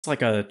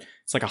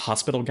it's like a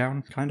hospital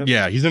gown, kind of.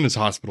 Yeah, he's in his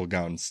hospital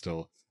gown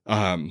still.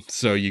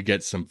 So you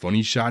get some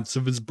funny shots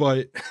of his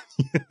butt.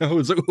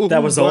 It's like, ooh,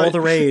 That was butt. all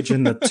the rage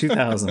in the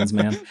 2000s,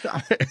 man.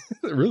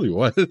 It really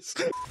was.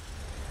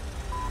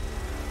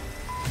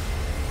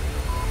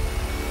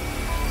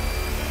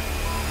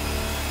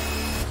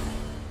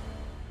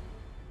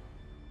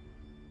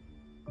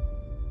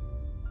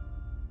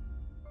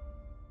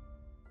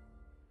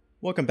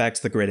 Welcome back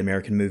to the Great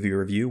American Movie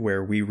Review,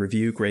 where we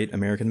review great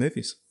American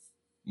movies.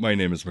 My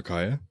name is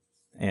Mikiah.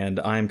 And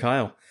I'm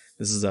Kyle.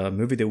 This is a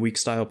Movie of the Week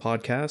style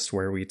podcast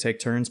where we take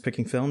turns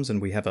picking films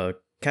and we have a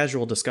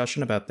casual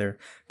discussion about their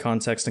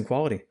context and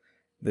quality.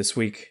 This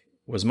week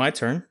was my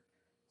turn,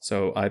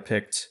 so I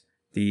picked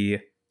the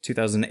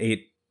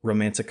 2008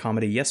 romantic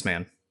comedy Yes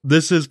Man.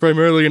 This is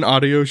primarily an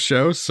audio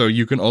show, so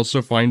you can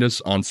also find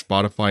us on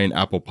Spotify and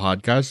Apple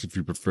Podcasts if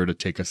you prefer to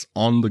take us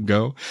on the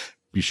go.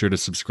 Be sure to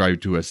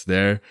subscribe to us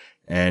there.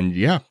 And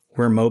yeah,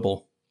 we're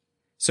mobile.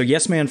 So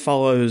Yes Man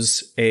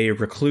follows a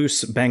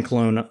recluse bank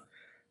loan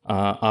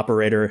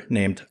operator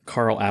named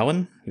Carl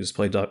Allen, who's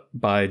played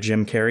by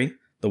Jim Carrey,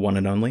 the one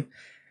and only.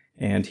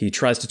 And he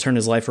tries to turn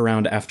his life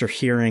around after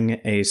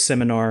hearing a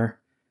seminar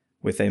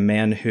with a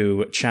man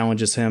who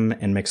challenges him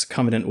and makes a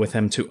covenant with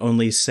him to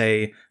only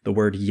say the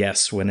word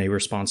yes when he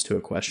responds to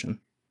a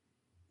question.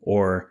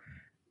 Or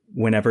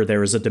whenever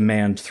there is a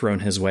demand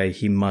thrown his way,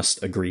 he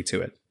must agree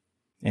to it.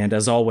 And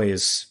as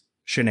always,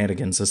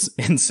 shenanigans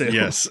ensue.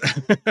 Yes.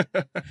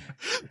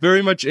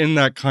 Very much in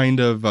that kind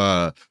of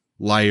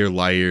liar,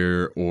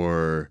 liar,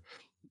 or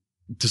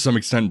to some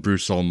extent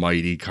Bruce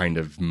Almighty kind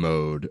of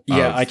mode.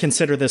 Yeah, I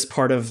consider this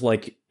part of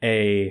like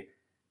an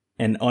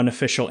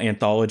unofficial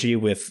anthology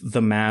with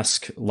The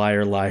Mask,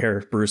 Liar,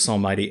 Liar, Bruce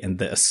Almighty, and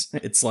this.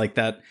 It's like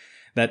that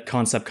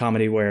concept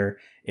comedy where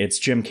it's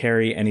Jim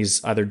Carrey and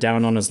he's either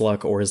down on his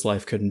luck or his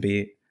life couldn't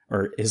be,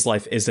 or his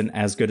life isn't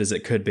as good as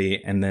it could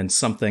be, and then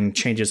something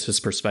changes his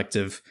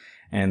perspective,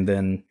 and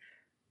then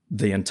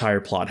the entire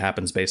plot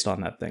happens based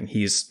on that thing.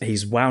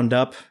 He's wound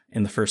up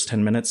in the first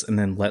 10 minutes and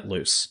then let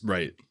loose.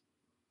 Right.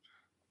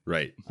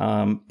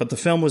 But the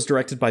film was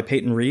directed by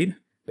Peyton Reed,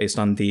 based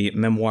on the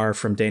memoir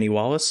from Danny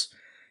Wallace.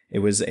 It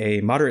was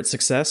a moderate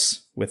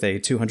success with a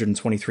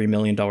 $223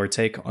 million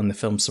take on the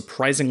film's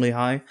surprisingly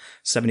high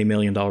 $70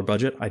 million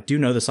budget. I do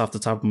know this off the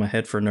top of my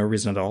head for no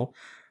reason at all.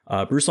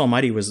 Bruce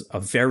Almighty was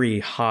a very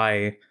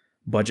high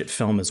budget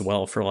film as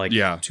well for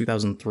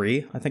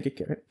 2003, I think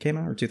it came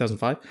out, or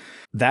 2005.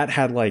 That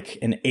had like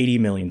an $80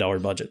 million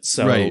budget.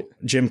 So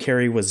Jim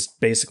Carrey was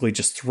basically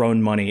just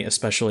thrown money,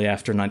 especially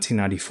after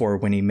 1994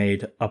 when he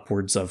made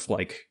upwards of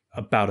like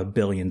about $1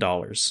 billion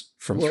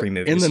from three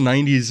movies. In the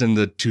 90s and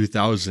the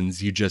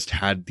 2000s, you just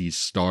had these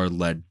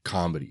star-led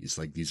comedies,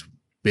 like these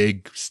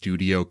big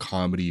studio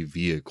comedy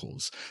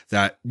vehicles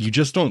that you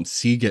just don't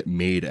see get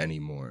made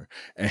anymore.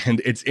 And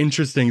it's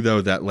interesting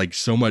though that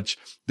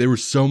there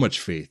was so much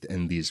faith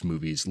in these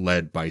movies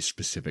led by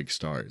specific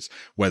stars,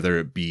 whether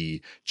it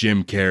be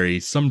Jim Carrey,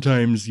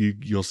 sometimes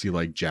you'll see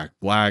like Jack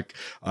Black,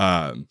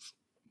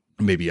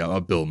 maybe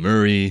a Bill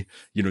Murray,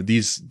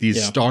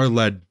 these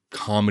star-led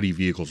comedy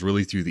vehicles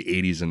really through the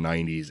 80s and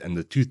 90s, and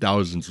the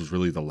 2000s was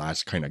really the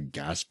last kind of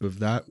gasp of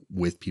that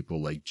with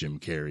people like Jim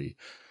Carrey.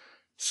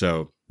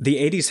 So the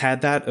 80s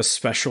had that,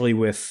 especially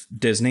with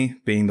Disney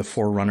being the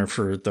forerunner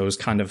for those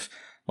kind of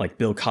like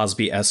Bill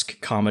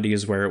Cosby-esque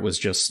comedies where it was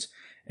just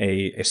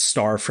a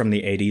star from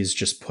the 80s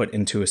just put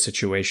into a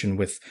situation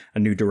with a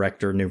new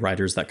director, new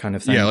writers, that kind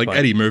of thing. Yeah, like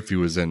Eddie Murphy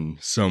was in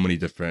so many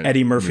different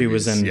Eddie Murphy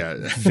movies.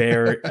 Was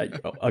in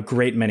a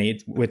great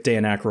many, with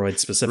Dan Aykroyd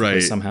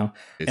specifically somehow.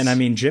 And I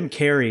mean, Jim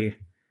Carrey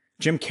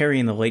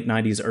in the late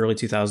 90s, early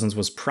 2000s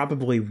was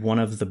probably one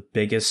of the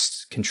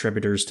biggest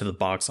contributors to the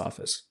box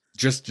office.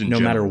 Just in no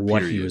general, matter what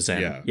period. He was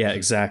in. Yeah,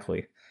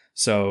 exactly.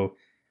 So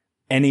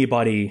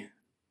anybody,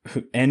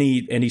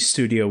 any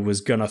studio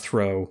was gonna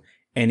throw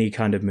any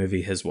kind of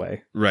movie his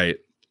way. Right.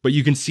 But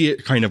you can see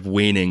it kind of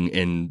waning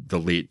in the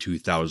late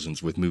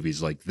 2000s with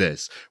movies like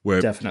this,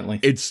 where definitely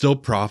it's still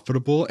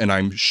profitable, and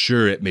I'm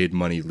sure it made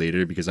money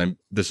later because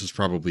this is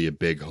probably a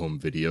big home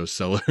video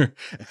seller.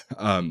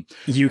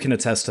 You can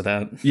attest to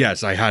that.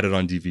 Yes, I had it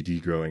on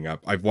DVD growing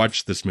up. I've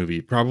watched this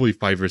movie probably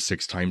 5 or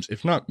 6 times,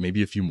 if not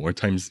maybe a few more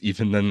times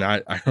even than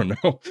that. I don't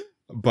know.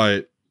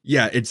 But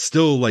yeah, it's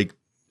still like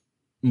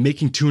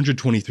making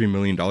 $223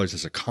 million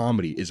as a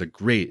comedy is a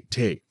great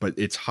take, but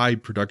its high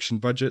production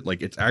budget,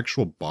 like its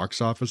actual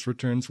box office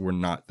returns, were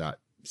not that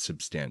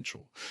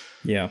substantial.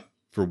 Yeah.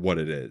 For what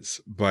it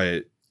is.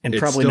 But and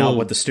probably not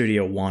what the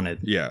studio wanted.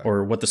 Yeah.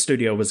 Or what the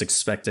studio was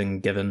expecting,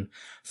 given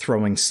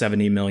throwing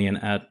 $70 million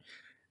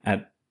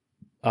at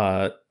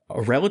a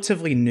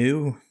relatively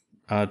new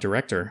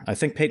director. I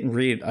think Peyton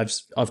Reed,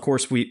 of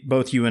course,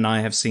 both you and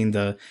I have seen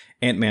the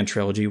Ant-Man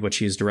trilogy, which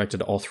he's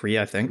directed all 3,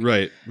 I think.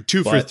 Right.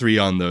 2 for 3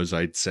 on those,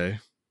 I'd say.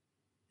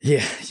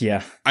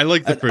 Yeah. I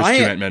like the first 2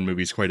 Ant-Man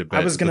movies quite a bit.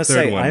 I was going to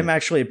say, I'm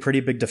actually a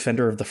pretty big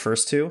defender of the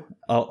first 2.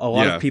 A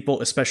lot of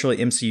people, especially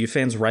MCU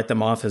fans, write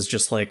them off as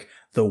just like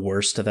the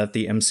worst that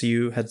the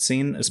MCU had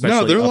seen,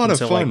 especially they're a up lot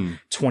of until fun. Like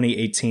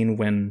 2018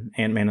 when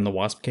Ant-Man and the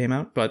Wasp came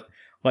out. But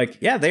Like,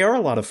 yeah, they are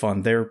a lot of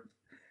fun. They're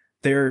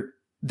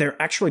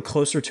actually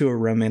closer to a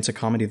romantic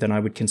comedy than I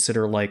would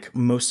consider like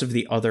most of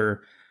the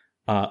other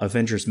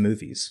Avengers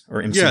movies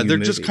or MCU Yeah, they're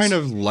movies. just kind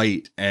of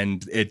light,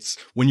 and it's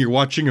when you're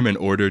watching them in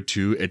order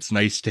too, it's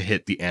nice to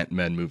hit the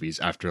Ant-Man movies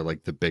after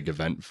like the big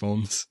event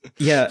films.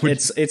 Yeah,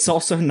 Which, it's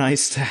also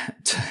nice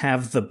to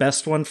have the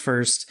best one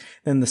first,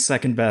 then the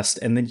second best,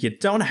 and then you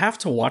don't have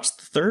to watch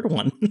the third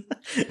one.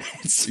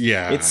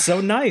 It's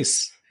so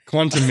nice.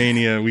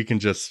 Quantumania, we can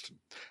just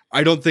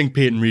I don't think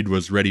Peyton Reed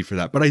was ready for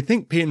that, but I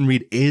think Peyton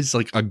Reed is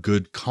like a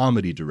good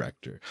comedy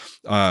director.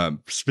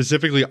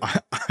 Specifically,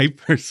 I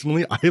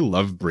personally, I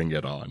love Bring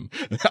It On.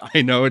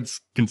 I know it's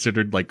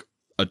considered like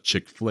a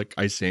chick flick,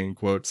 I say in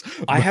quotes.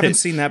 I haven't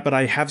seen that, but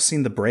I have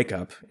seen The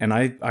Breakup, and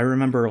I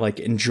remember like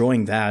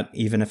enjoying that,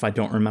 even if I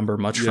don't remember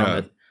much from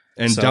it.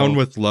 And Down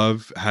with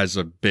Love has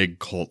a big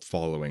cult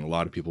following. A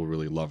lot of people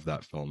really love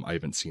that film. I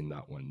haven't seen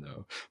that one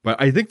though,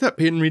 but I think that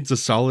Peyton Reed's a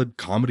solid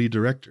comedy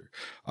director.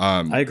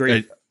 I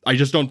agree. I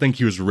just don't think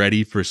he was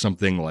ready for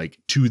something like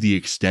to the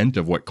extent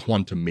of what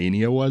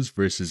Quantumania was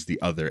versus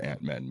the other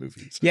Ant-Man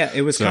movies. Yeah,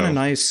 it was kind of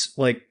nice.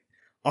 Like,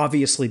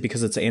 obviously,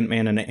 because it's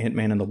Ant-Man and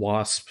Ant-Man and the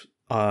Wasp,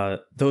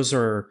 those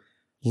are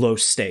low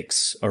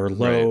stakes or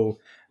low.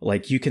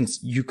 Like, you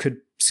could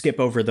skip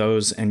over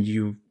those and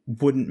you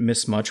wouldn't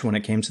miss much when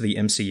it came to the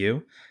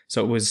MCU.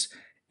 So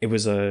it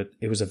was a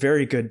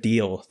very good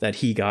deal that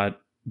he got,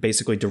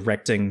 basically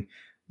directing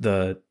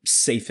the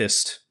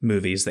safest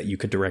movies that you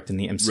could direct in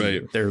the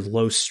MCU. Right. They're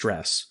low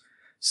stress.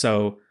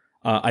 So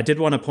I did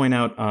want to point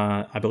out,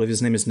 I believe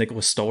his name is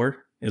Nicholas Stoller,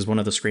 is one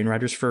of the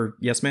screenwriters for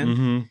Yes Man.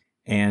 Mm-hmm.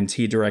 And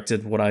he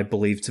directed what I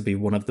believe to be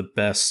one of the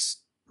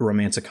best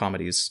romantic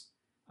comedies,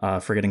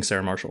 Forgetting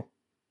Sarah Marshall.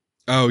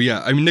 Oh,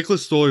 yeah. I mean,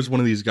 Nicholas Stoller is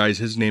one of these guys.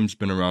 His name's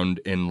been around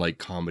in like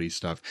comedy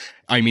stuff.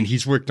 I mean,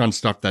 he's worked on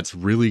stuff that's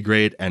really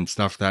great and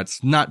stuff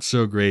that's not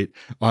so great.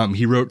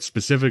 He wrote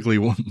specifically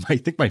I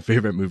think my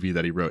favorite movie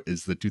that he wrote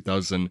is the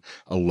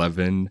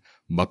 2011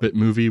 Muppet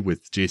movie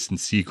with Jason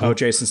Segel. Oh,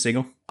 Jason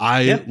Segel.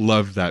 I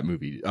love that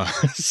movie.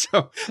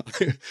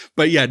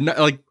 But yeah,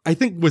 like I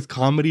think with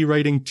comedy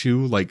writing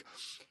too, like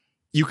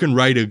you can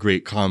write a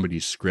great comedy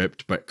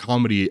script, but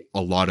comedy,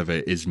 a lot of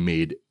it is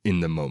made in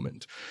the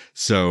moment.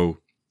 So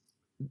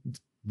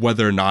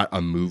whether or not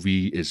a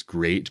movie is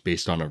great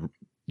based on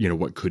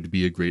what could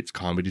be a great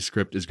comedy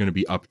script is going to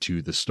be up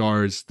to the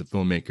stars, the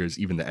filmmakers,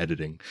 even the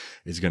editing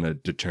is going to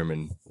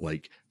determine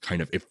like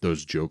kind of if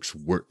those jokes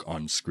work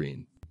on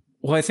screen.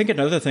 Well, I think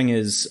another thing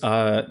is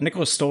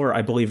Nicholas Stoller,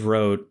 I believe,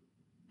 wrote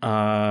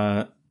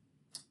why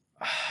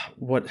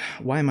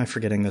am I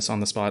forgetting this on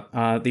the spot?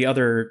 The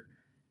other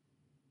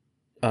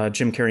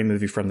Jim Carrey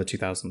movie from the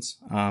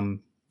 2000s,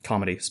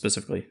 comedy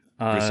specifically.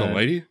 Bruce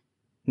Almighty?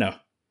 No.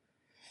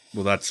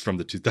 Well, that's from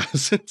the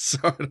 2000s, so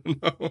I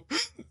don't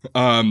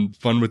know.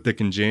 Fun with Dick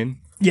and Jane?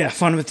 Yeah,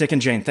 Fun with Dick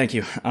and Jane, thank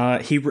you.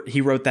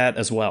 He wrote that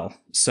as well.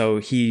 So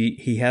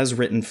he has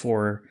written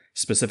for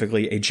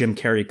specifically a Jim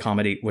Carrey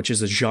comedy, which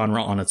is a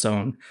genre on its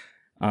own.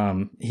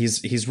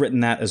 He's written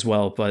that as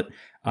well, but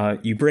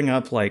you bring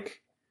up like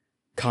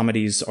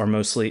comedies are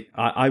mostly...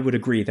 I would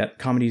agree that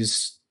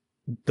comedies,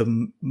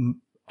 the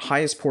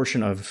highest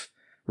portion of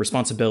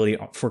responsibility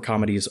for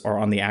comedies are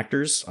on the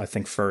actors, I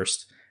think,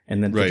 first,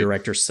 and then the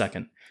directors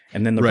second.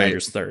 And then the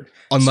writer's third.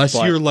 Unless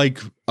you're like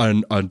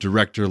a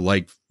director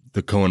like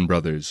the Coen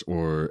brothers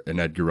or an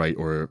Edgar Wright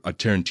or a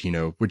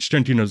Tarantino, which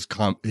Tarantino's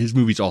his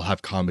movies all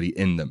have comedy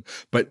in them.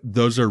 But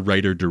those are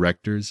writer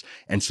directors.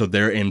 And so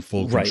they're in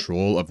full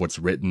control of what's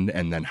written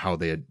and then how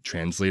they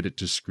translate it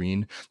to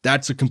screen.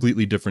 That's a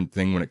completely different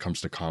thing when it comes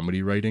to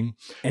comedy writing.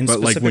 And but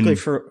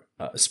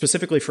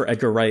specifically for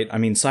Edgar Wright, I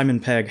mean,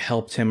 Simon Pegg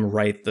helped him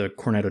write the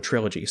Cornetto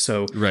trilogy.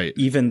 So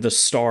even the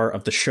star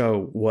of the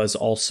show was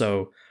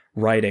also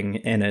writing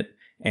in it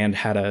and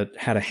had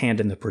a hand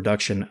in the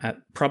production at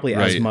probably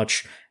as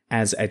much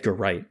as Edgar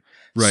Wright.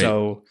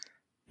 So,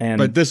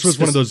 but this was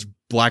one of those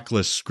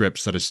blacklist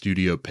scripts that a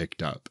studio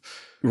picked up.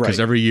 Because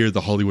every year the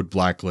Hollywood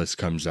Blacklist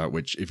comes out,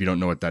 which if you don't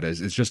know what that is,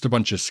 it's just a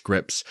bunch of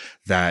scripts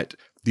that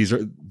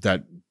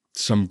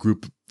some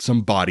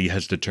body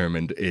has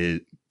determined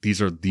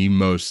these are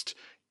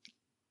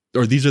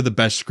the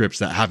best scripts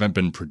that haven't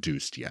been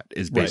produced yet,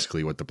 is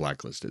basically what the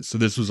blacklist is. So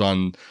this was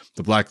on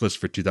the blacklist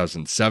for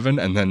 2007.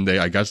 And then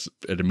I guess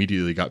it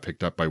immediately got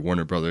picked up by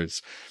Warner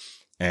Brothers.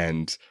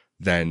 And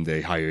then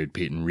they hired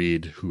Peyton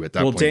Reed, who at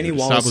that point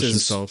established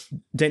himself.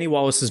 Danny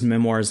Wallace's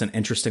memoir is an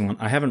interesting one.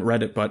 I haven't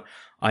read it, but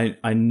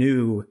I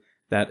knew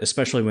that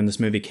especially when this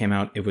movie came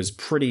out, it was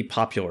pretty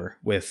popular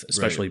with,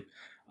 especially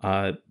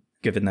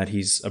given that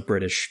he's a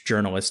British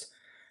journalist.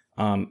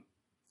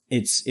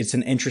 It's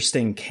an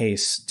interesting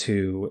case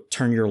to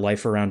turn your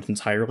life around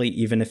entirely,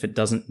 even if it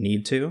doesn't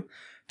need to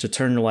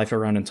turn your life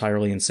around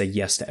entirely and say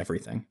yes to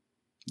everything.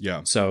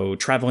 Yeah. So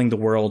traveling the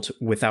world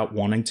without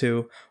wanting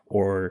to,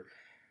 or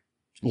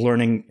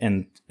learning,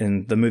 and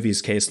in the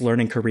movie's case,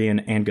 learning Korean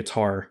and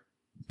guitar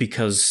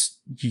because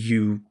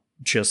you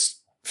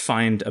just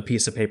find a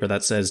piece of paper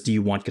that says, "Do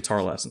you want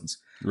guitar lessons?"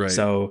 Right.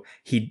 So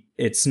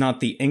it's not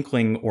the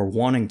inkling or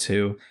wanting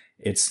to,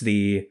 it's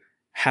the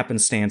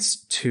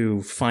happenstance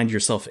to find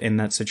yourself in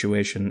that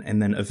situation,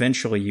 and then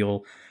eventually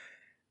you'll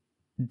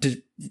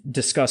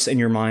discuss in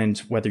your mind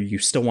whether you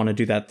still want to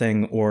do that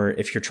thing, or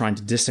if you're trying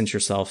to distance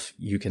yourself,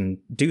 you can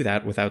do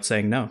that without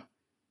saying no.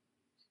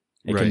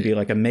 It can be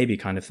like a maybe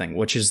kind of thing,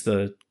 which is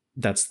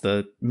that's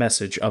the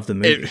message of the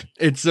movie.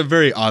 It's a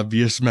very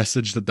obvious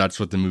message that's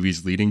what the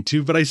movie's leading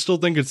to, but I still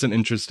think it's an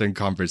interesting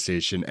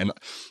conversation, and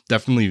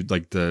definitely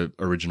like the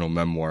original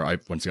memoir. I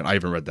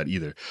haven't read that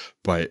either,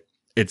 but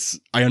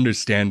I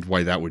understand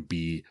why that would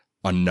be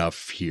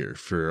enough here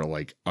for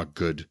like a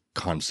good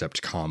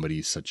concept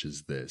comedy such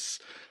as this.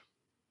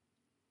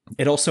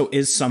 It also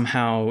is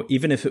somehow,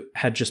 even if it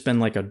had just been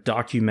like a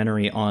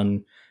documentary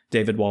on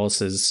David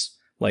Wallace's,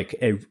 like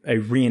a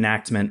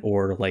reenactment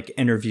or like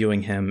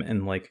interviewing him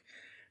and like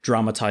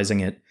dramatizing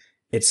it,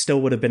 it still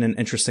would have been an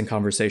interesting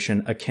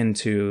conversation akin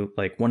to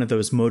like one of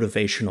those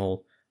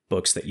motivational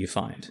books that you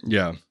find.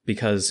 Yeah.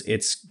 Because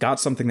it's got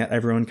something that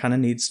everyone kind of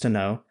needs to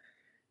know.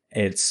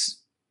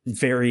 It's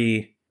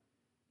very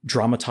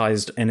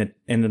dramatized in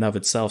and of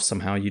itself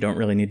somehow. You don't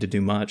really need to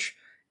do much.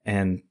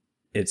 And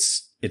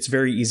it's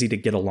very easy to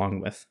get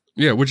along with.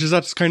 Yeah,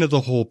 that's kind of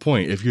the whole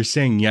point. If you're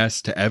saying yes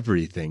to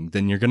everything,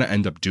 then you're going to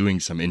end up doing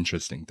some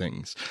interesting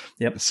things.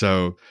 Yep.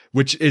 So,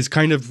 which is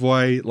kind of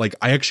why, like,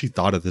 I actually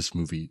thought of this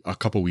movie a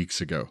couple weeks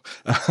ago,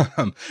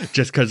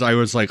 just because I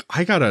was like,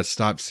 I got to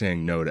stop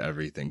saying no to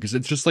everything. Because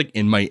it's just like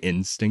in my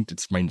instinct,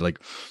 it's my like,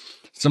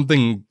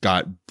 something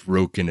got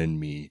broken in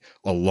me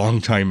a long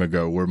time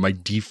ago where my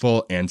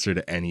default answer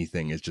to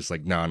anything is just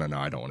like, no,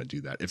 I don't want to do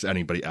that. If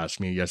anybody asks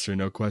me a yes or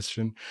no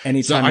question.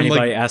 Anytime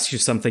anybody asks you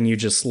something, you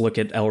just look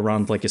at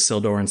Elrond like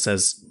Isildur and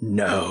says,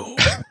 no.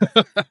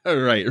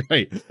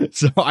 Right.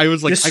 So I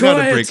was like, I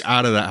got to break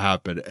out of that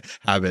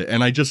habit.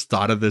 And I just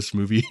thought of this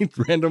movie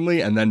randomly.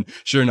 And then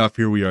sure enough,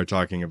 here we are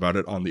talking about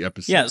it on the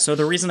episode. Yeah. So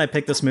the reason I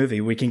picked this movie,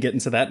 we can get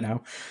into that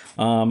now.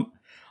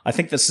 I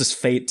think this is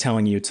fate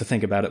telling you to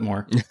think about it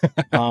more.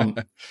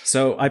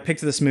 So I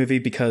picked this movie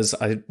because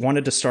I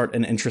wanted to start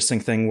an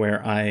interesting thing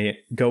where I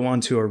go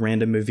onto a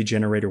random movie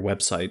generator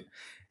website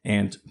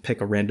and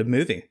pick a random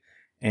movie.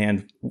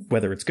 And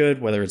whether it's good,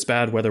 whether it's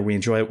bad, whether we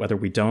enjoy it, whether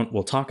we don't,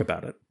 we'll talk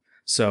about it.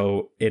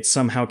 So it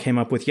somehow came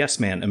up with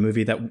Yes Man, a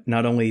movie that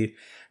not only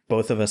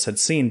both of us had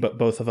seen, but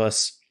both of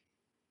us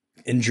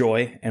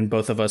enjoy and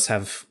both of us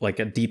have like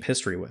a deep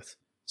history with.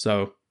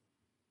 So,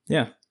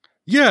 yeah.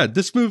 Yeah,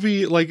 this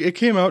movie, like, it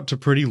came out to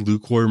pretty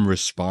lukewarm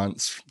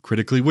response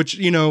critically, which,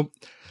 you know,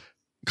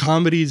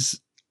 comedies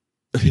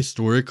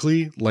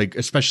historically, like,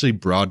 especially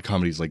broad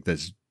comedies like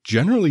this,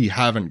 generally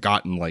haven't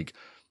gotten, like,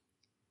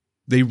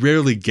 they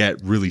rarely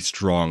get really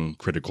strong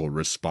critical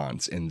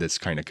response in this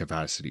kind of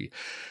capacity.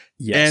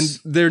 Yes.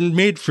 And they're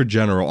made for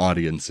general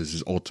audiences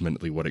is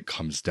ultimately what it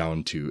comes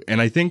down to.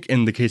 And I think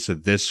in the case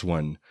of this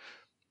one,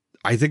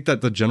 I think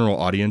that the general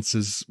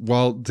audiences,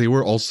 while they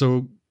were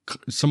also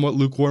somewhat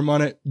lukewarm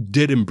on it,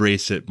 did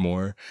embrace it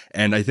more.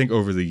 And I think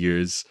over the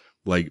years,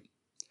 like,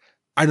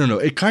 I don't know,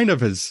 it kind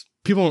of has,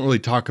 people don't really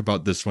talk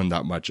about this one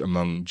that much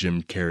among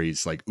Jim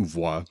Carrey's like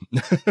oeuvre.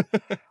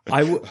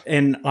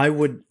 I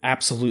would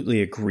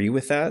absolutely agree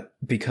with that,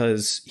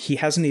 because he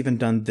hasn't even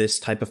done this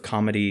type of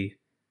comedy,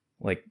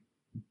 like,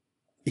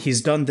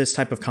 he's done this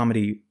type of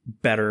comedy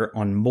better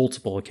on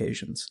multiple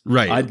occasions.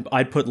 Right.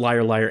 I'd put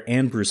Liar Liar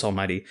and Bruce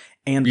Almighty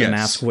and The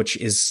Mask, which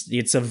is,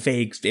 it's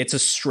a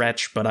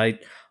stretch, but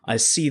I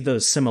see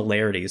those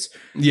similarities.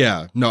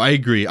 Yeah, no, I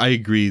agree. I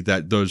agree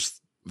that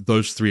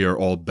those three are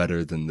all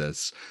better than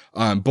this,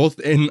 both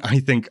in, I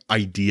think,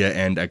 idea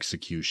and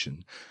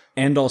execution.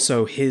 And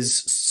also his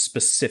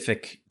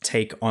specific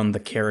take on the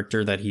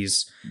character that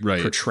he's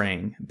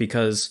portraying,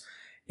 because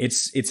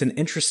it's an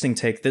interesting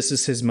take. This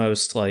is his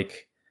most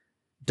like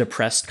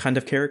depressed kind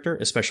of character,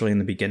 especially in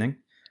the beginning.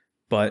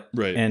 But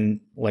and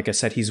like I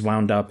said, he's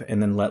wound up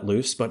and then let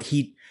loose. But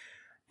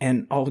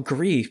and I'll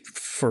agree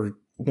for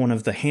one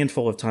of the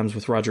handful of times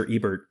with Roger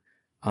Ebert,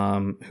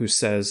 who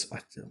says,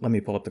 let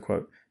me pull up the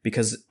quote,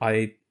 because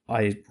I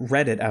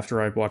read it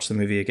after I watched the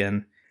movie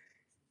again.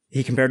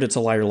 He compared it to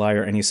Liar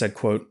Liar, and he said,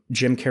 quote,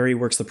 Jim Carrey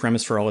works the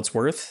premise for all it's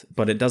worth,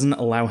 but it doesn't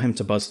allow him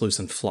to bust loose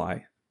and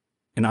fly.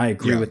 And I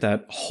agree with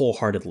that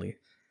wholeheartedly.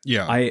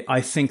 Yeah.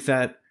 I think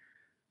that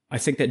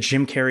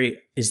Jim Carrey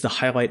is the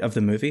highlight of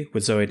the movie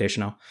with Zooey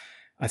Deschanel.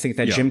 I think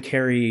that Jim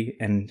Carrey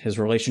and his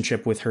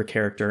relationship with her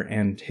character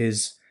and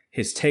his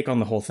take on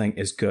the whole thing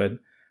is good,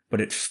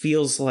 but it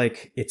feels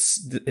like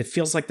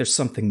there's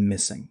something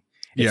missing.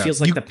 It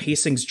feels like the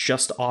pacing's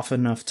just off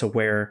enough to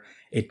where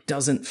it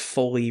doesn't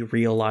fully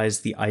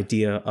realize the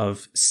idea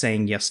of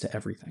saying yes to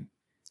everything.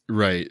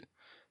 Right.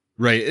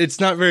 It's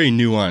not very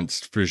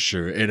nuanced for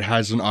sure. It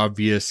has an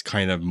obvious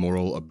kind of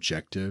moral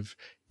objective,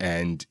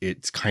 and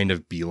it's kind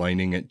of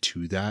beelining it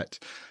to that.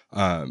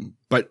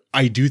 But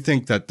I do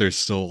think that there's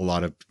still a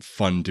lot of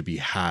fun to be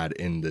had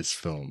in this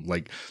film,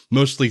 like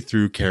mostly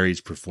through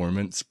Carrey's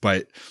performance,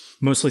 but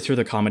mostly through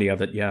the comedy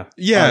of it. Yeah.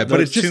 Yeah.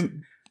 But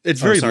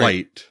it's very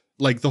light.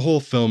 Like the whole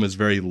film is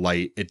very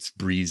light. It's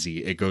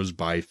breezy. It goes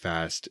by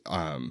fast.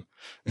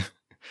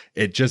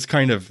 It just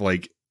kind of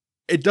like,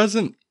 it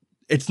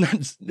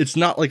it's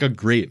not like a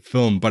great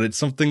film, but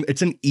it's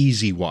an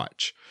easy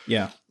watch.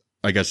 Yeah.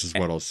 I guess is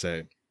what I'll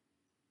say.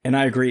 And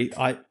I agree.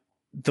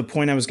 The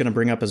point I was going to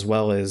bring up as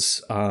well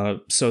is,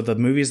 so the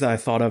movies that I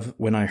thought of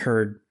when I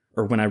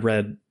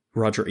read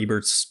Roger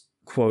Ebert's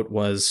quote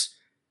was,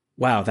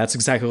 wow, that's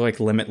exactly like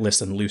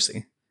Limitless and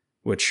Lucy,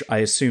 which I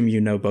assume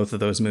you know both of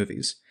those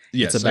movies.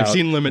 Yes, I've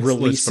seen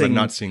Limitless, but I'm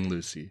not seeing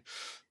Lucy.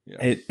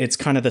 Yeah. It's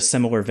kind of the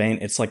similar vein.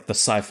 It's like the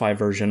sci-fi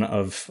version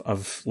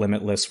of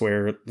Limitless,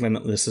 where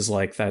Limitless is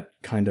like that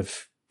kind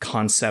of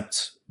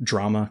concept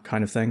drama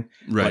kind of thing.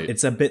 Right. But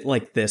it's a bit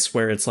like this,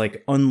 where it's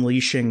like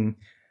unleashing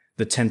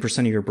the 10%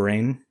 of your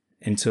brain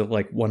into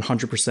like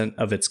 100%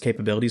 of its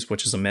capabilities,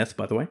 which is a myth,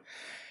 by the way.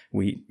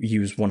 We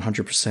use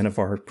 100% of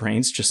our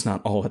brains, just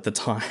not all at the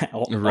time,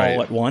 all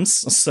at once.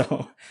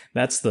 So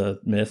that's the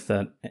myth,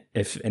 that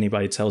if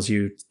anybody tells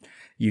you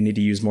you need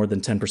to use more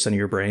than 10% of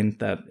your brain,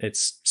 that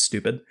it's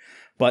stupid.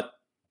 But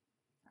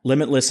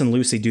Limitless and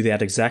Lucy do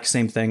that exact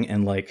same thing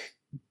and like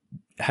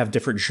have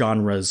different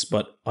genres,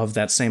 but of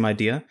that same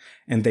idea.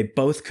 And they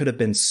both could have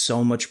been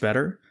so much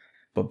better,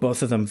 but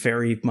both of them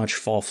very much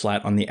fall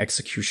flat on the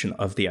execution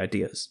of the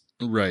ideas.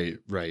 Right.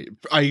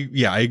 I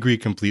agree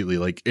completely.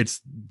 Like,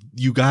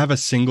 you have a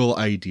single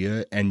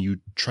idea and you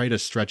try to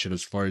stretch it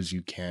as far as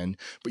you can,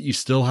 but you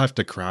still have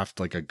to craft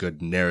like a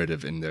good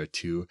narrative in there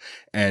too.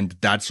 And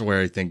that's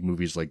where I think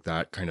movies like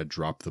that kind of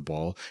drop the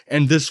ball.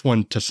 And this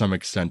one to some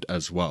extent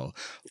as well.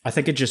 I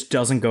think it just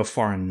doesn't go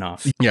far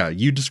enough. Yeah,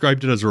 you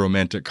described it as a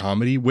romantic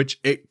comedy, which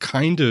it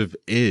kind of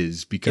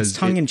is, because it's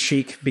tongue in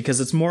cheek, because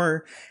it's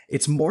more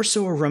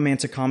so a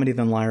romantic comedy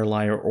than Liar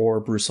Liar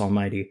or Bruce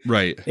Almighty.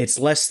 Right. It's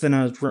less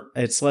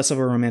of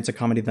a romantic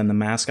comedy than The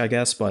Mask, I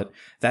guess, but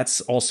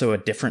that's also a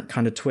different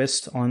kind of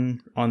twist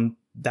on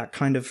that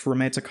kind of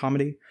romantic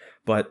comedy.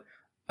 But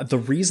the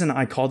reason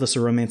I call this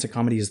a romantic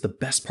comedy is the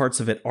best parts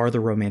of it are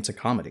the romantic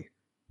comedy.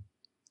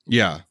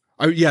 Yeah.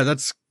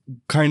 That's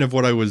kind of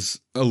what I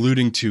was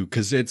alluding to,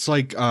 because it's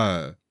like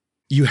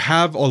you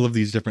have all of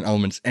these different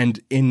elements, and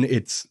in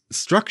its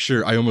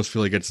structure I almost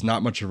feel like it's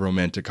not much of a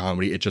romantic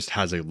comedy. It just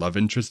has a love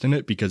interest in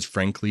it, because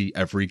frankly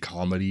every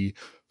comedy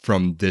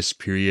from this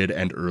period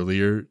and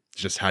earlier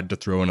just had to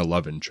throw in a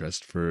love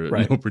interest for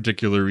no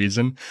particular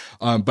reason.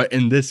 But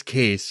in this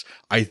case,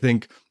 I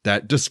think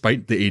that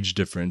despite the age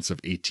difference of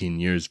 18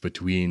 years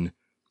between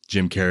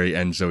Jim Carrey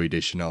and Zooey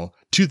Deschanel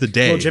to the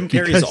day. Well, Jim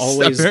Carrey's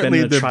always apparently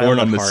been a they're child born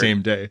at on the heart.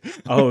 same day.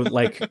 Oh,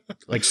 like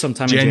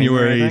sometime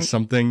January in January,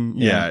 something.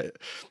 Yeah.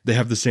 They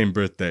have the same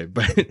birthday.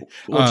 But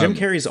Jim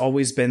Carrey's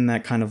always been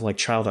that kind of like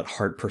child at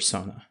heart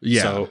persona.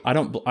 Yeah. So I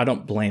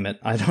don't blame it.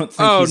 I don't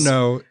think. Oh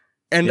no.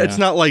 And it's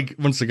not like,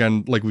 once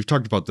again, like we've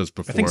talked about this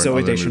before. I think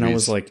Zooey Deschanel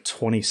was like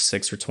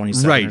 26 or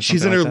 27. Right. She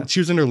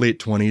was in her late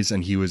 20s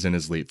and he was in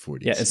his late 40s.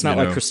 Yeah, it's not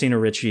like Christina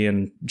Ricci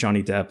and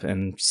Johnny Depp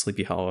and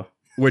Sleepy Hollow.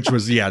 Which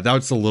was,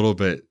 that's a little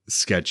bit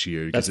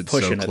sketchier because it's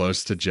so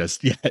close to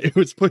just, it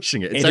was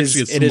pushing it. It's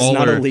actually a smaller. It is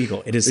not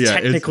illegal. It is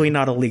technically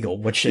not illegal,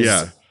 which is,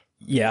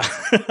 yeah.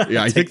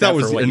 I think that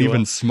was an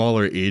even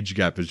smaller age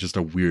gap. Is just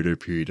a weirder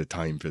period of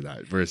time for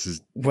that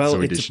versus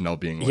Zooey Deschanel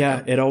being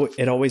like it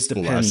always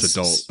depends.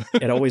 Adult.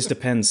 It always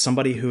depends.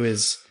 Somebody who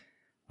is,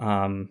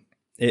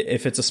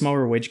 if it's a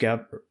smaller age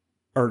gap,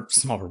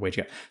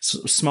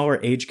 smaller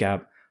age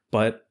gap,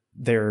 but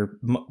they're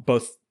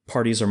both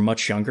parties are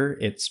much younger.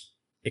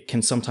 It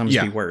can sometimes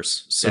be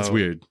worse. So it's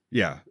weird.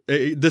 Yeah.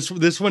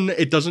 This one,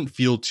 it doesn't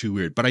feel too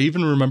weird. But I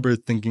even remember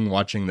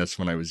watching this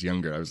when I was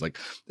younger. I was like,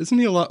 isn't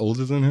he a lot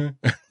older than her?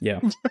 Yeah.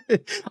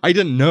 I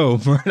didn't know,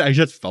 but I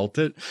just felt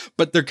it.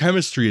 But their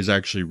chemistry is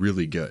actually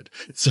really good.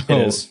 So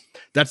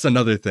that's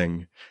another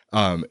thing.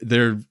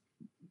 They're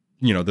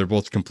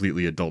both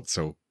completely adults.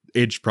 So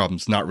age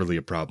problem's not really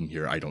a problem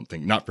here, I don't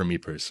think. Not for me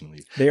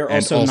personally. They are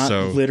also not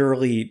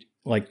literally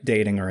like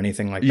dating or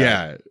anything like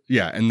that.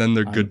 Yeah. And then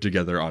they're good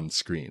together on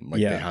screen.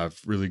 Like they have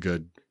really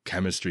good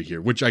chemistry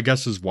here, which I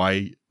guess is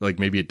why like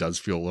maybe it does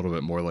feel a little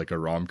bit more like a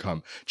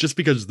rom-com, just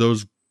because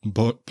those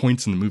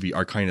points in the movie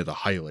are kind of the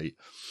highlight,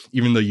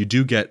 even though you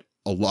do get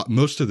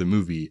most of the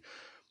movie,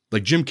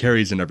 like Jim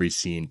Carrey's in every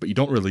scene, but you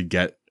don't really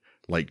get,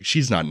 like,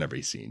 she's not in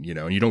every scene,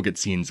 and you don't get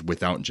scenes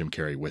without Jim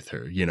Carrey with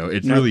her,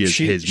 it really is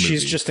his movie.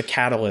 She's just a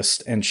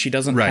catalyst, and she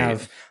doesn't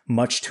have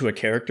much to a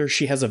character.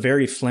 She has a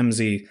very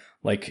flimsy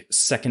like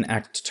second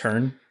act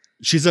turn.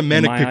 She's a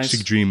manic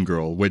pixie dream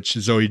girl, which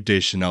Zooey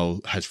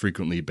Deschanel has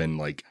frequently been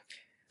like.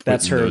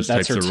 That's her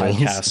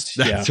typecast.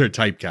 That's her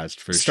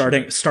typecast for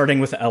sure. Starting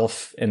with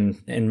Elf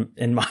in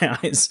my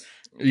eyes.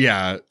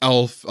 Yeah,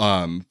 Elf,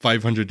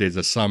 500 Days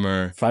of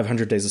Summer.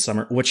 500 Days of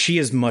Summer, which she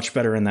is much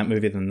better in that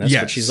movie than this,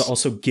 but she's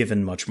also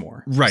given much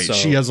more. Right, so,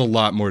 she has a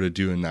lot more to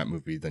do in that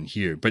movie than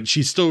here, but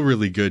she's still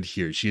really good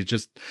here. She's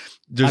just,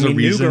 there's a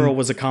reason. New Girl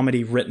was a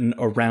comedy written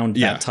around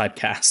that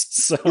typecast.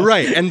 So.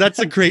 Right, and that's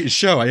a great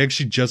show. I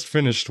actually just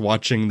finished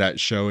watching that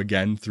show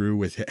again through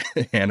with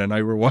Hannah and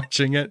I were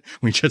watching it.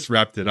 We just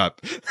wrapped it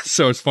up.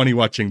 So it's funny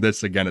watching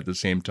this again at the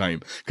same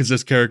time, because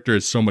this character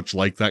is so much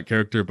like that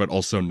character, but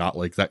also not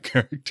like that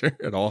character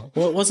at all.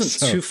 Well, it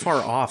wasn't too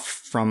far off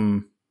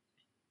from.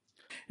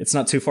 It's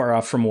not too far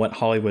off from what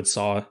Hollywood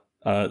saw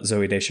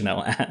Zooey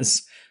Deschanel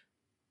as.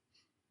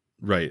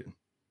 Right.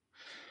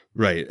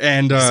 Right.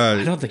 And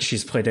I don't think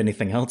she's played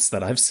anything else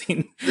that I've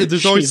seen.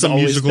 There's always some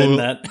musical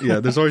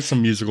yeah, there's always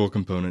some musical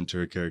component to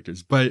her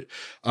characters. But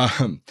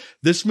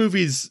this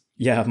movie's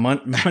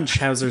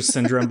Munchausen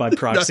syndrome by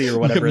proxy or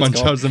whatever it's called.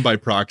 Munchausen by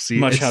proxy.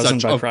 Munchausen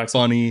it's such by a proxy.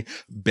 funny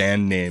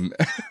band name.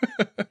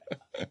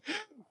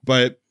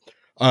 But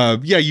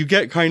yeah, you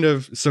get kind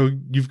of, so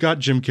you've got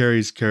Jim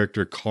Carrey's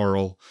character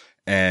Carl,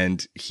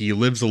 and he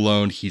lives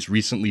alone. He's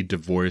recently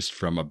divorced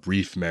from a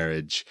brief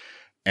marriage.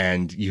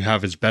 And you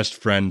have his best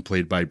friend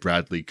played by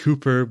Bradley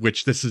Cooper,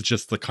 which this is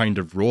just the kind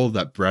of role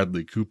that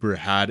Bradley Cooper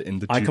had in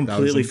the 2000s. I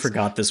completely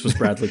forgot this was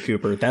Bradley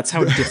Cooper. That's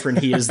how different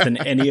he is than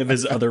any of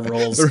his other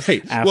roles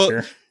right. after.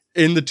 Well,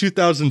 in the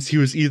 2000s, he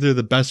was either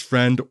the best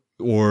friend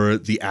or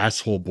the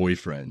asshole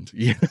boyfriend.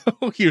 You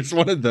know, he was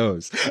one of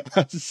those.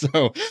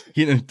 So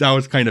that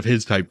was kind of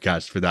his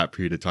typecast for that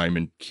period of time.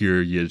 And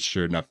here he is,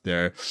 sure enough,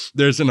 there.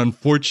 There's an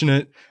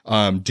unfortunate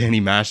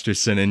Danny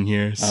Masterson in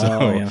here.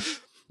 So. Yeah.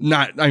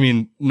 Not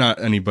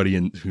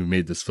anybody who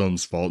made this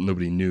film's fault.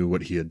 Nobody knew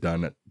what he had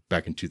done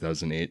back in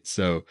 2008.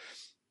 So,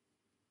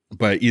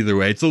 but either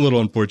way, it's a little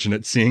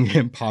unfortunate seeing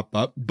him pop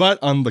up. But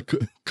on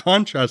the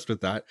contrast with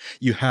that,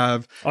 you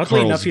have oddly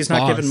Carl's enough, he's boss.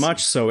 not given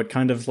much, so it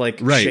kind of like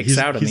right. shakes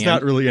out. He's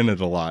not really in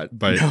it a lot,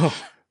 but no,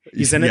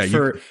 he's in it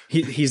for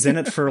he's in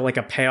it for like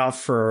a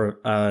payoff for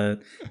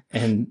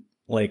and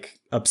like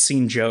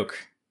obscene joke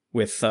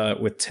with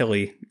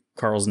Tilly,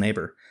 Carl's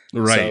neighbor.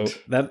 Right.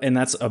 So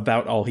that's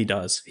about all he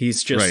does.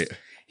 He's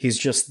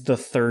just the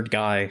third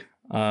guy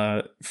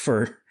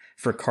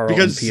for Carl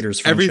because and Peter's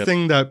friendship.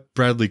 Everything that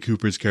Bradley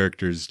Cooper's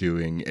character is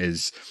doing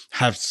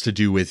has to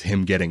do with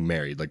him getting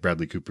married, like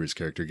Bradley Cooper's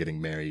character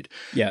getting married.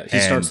 Yeah, he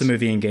starts the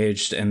movie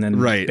engaged, and then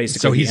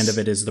basically the end of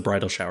it is the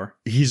bridal shower.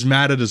 He's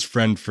mad at his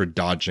friend for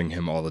dodging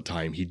him all the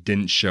time. He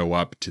didn't show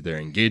up to their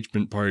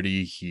engagement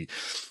party. He,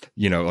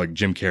 like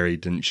Jim Carrey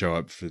didn't show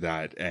up for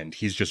that, and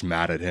he's just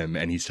mad at him,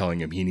 and he's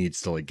telling him he needs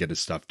to like get his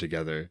stuff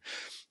together.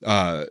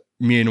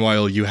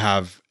 Meanwhile, you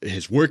have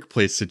his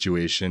workplace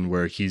situation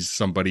where he's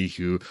somebody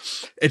who,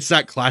 it's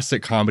that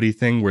classic comedy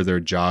thing where their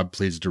job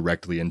plays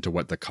directly into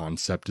what the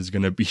concept is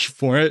going to be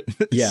for it.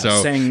 Yeah.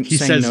 So he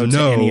says no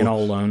to any and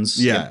all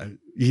loans. Yeah.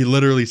 He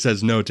literally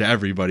says no to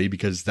everybody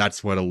because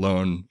that's what a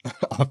loan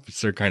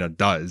officer kind of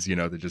does. They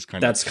just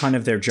that's kind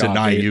of their job.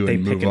 Deny you they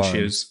and pick move and on.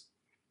 choose.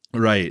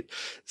 Right.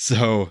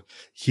 So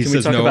he says Can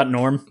we talk no. about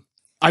Norm?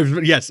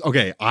 Yes.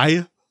 Okay.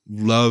 I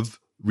love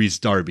Rhys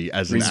Darby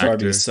as an actor.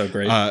 Darby is so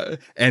great.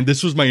 And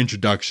this was my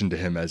introduction to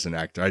him as an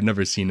actor. I'd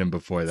never seen him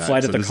before that.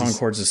 Flight of the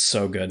Conchords is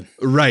so good.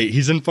 Right.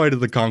 He's in Flight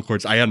of the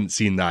Conchords. I hadn't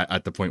seen that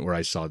at the point where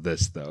I saw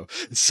this, though.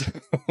 So,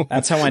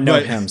 that's how I know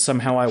him.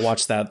 Somehow I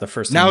watched that the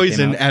first time.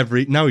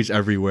 Now he's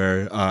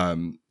everywhere.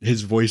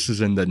 His voice is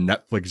in the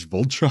Netflix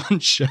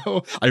Voltron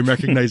show. I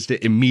recognized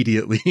it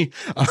immediately.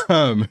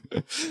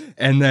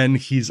 And then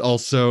he's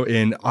also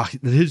in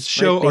his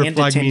show, Our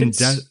Flag Means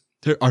Death.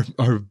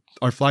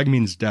 Our Flag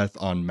Means Death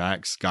on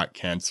Max got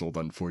canceled,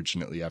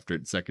 unfortunately, after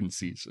its second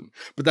season.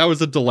 But that was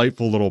a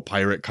delightful little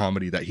pirate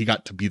comedy that he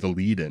got to be the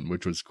lead in,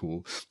 which was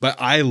cool. But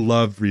I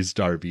love Rhys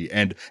Darby,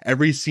 and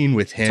every scene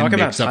with him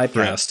makes up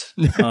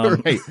for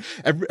right.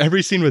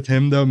 Every scene with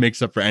him though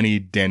makes up for any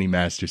Danny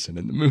Masterson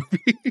in the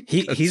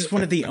movie. He's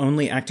one of the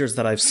only actors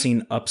that I've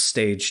seen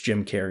upstage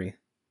Jim Carrey.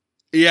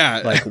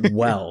 Yeah,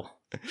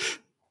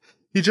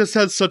 He just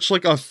has such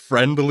like a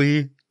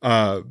friendly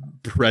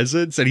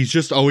presence, and he's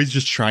just always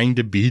just trying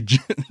to be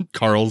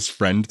Carl's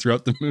friend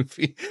throughout the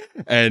movie,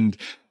 and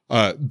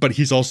but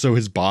he's also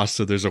his boss,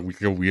 so there's a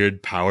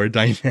weird power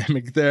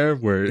dynamic there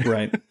where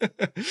right.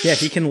 Yeah,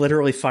 he can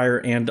literally fire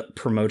and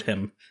promote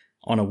him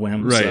on a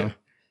whim. Right. So.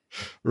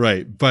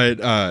 Right. But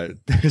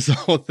there's a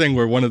whole thing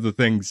where one of the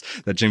things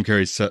that Jim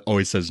Carrey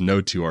always says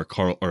no to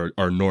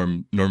are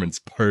Norman's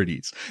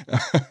parties.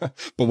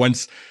 But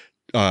once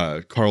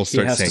Carl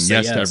starts saying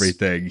yes to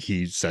everything,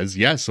 he says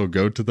yes, he'll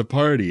go to the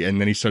party,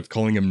 and then he starts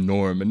calling him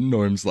Norm, and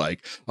Norm's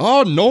like,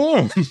 "Oh,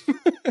 Norm,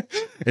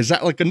 is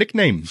that like a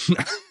nickname?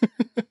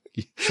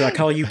 Should I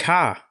call you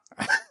Ka?"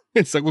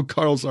 It's like, well,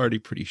 Carl's already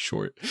pretty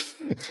short.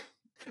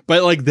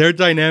 But like their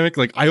dynamic,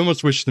 like I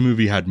almost wish the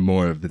movie had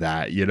more of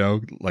that,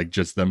 like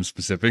just them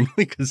specifically,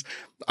 because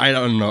I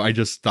don't know, I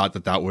just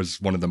thought that was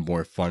one of the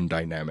more fun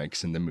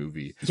dynamics in the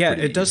movie. Yeah,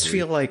 it does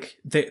feel like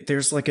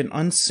there's like an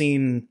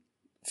unseen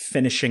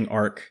finishing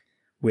arc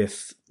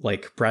with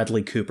like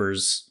Bradley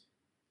Cooper's,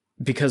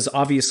 because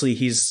obviously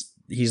he's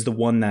the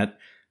one that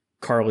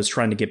Carl is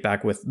trying to get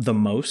back with the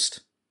most,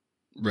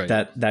 right?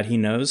 That he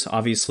knows.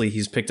 Obviously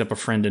he's picked up a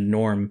friend in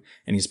Norm,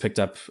 and he's picked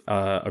up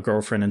a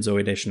girlfriend in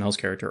Zooey Deschanel's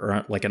character,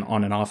 or like an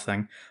on and off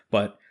thing.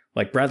 But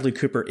like Bradley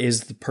Cooper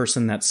is the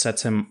person that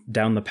sets him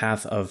down the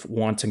path of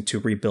wanting to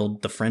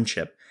rebuild the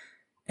friendship,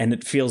 and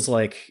it feels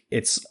like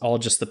it's all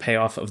just the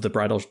payoff of the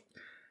bridal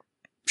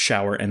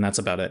shower, and that's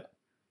about it.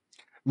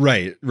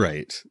 Right.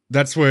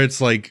 That's where it's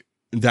like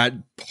that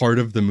part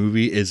of the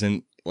movie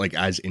isn't like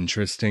as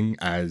interesting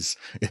as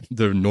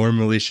the Norm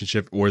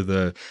relationship or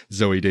the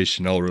Zoe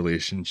Deschanel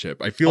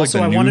relationship. I feel Also,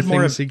 like the I wanted new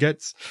more things of- he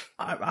gets.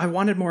 I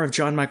wanted more of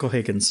John Michael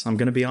Higgins. I'm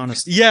going to be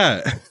honest.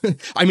 Yeah.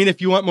 I mean,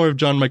 if you want more of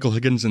John Michael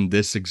Higgins in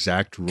this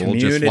exact role,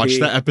 just watch Community.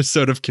 the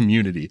episode of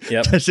Community.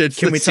 Yep. 'Cause it's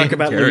Can the we talk same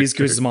about Luis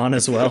character. Guzman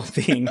as well?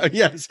 Being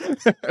Yes.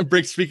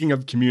 Speaking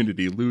of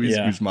Community, Luis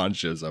Yeah. Guzman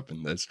shows up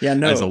in this yeah,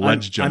 no, as a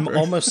ledge I'm jumper.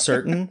 almost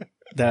certain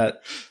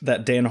that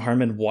Dan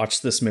Harmon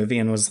watched this movie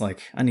and was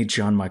like, I need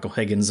John Michael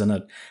Higgins in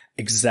a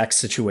exact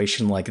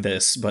situation like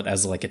this, but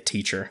as like a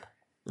teacher.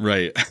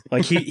 Right.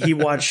 Like he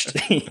watched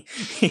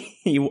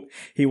he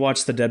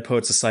watched the Dead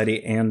Poet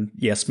Society and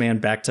Yes Man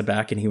back to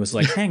back, and he was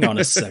like, hang on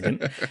a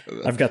second,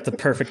 I've got the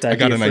perfect I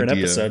got idea an for an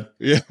idea. episode.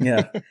 Yeah.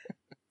 Yeah.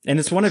 And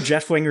it's one of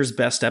Jeff Winger's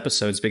best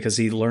episodes because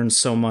he learns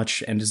so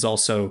much and is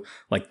also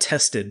like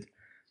tested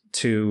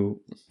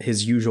to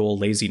his usual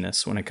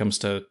laziness when it comes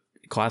to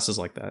classes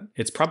like that.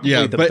 It's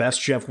probably the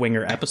best Jeff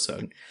Winger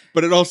episode.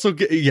 But it also,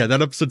 that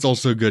episode's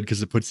also good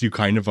because it puts you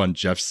kind of on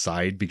Jeff's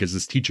side because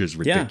his teacher's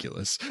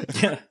ridiculous.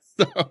 Yeah.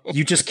 So.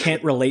 You just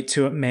can't relate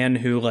to a man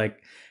who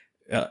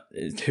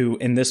who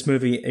in this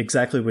movie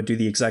exactly would do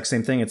the exact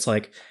same thing. It's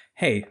like,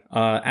 hey,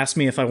 ask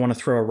me if I want to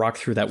throw a rock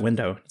through that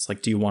window. It's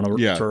like, do you want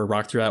to throw a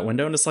rock through that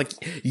window? And it's like,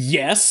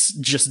 yes,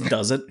 just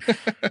does it.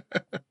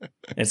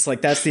 It's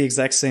like, that's the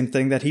exact same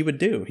thing that he would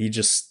do. He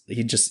just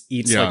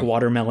eats like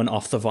watermelon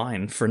off the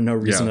vine for no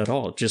reason at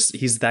all. Just,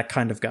 he's that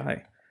kind of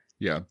guy.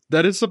 Yeah,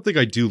 that is something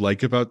I do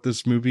like about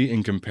this movie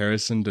in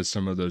comparison to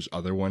some of those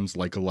other ones,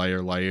 like A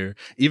Liar Liar.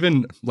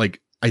 Even like,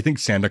 I think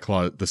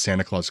the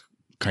Santa Claus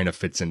kind of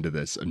fits into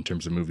this in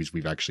terms of movies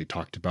we've actually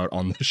talked about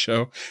on the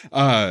show,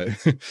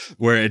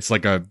 where it's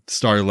like a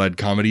star-led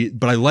comedy.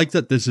 But I like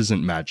that this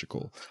isn't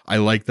magical. I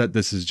like that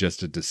this is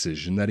just a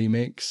decision that he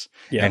makes,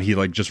 and he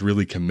like just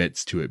really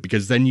commits to it,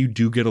 because then you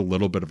do get a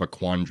little bit of a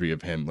quandary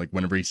of him, like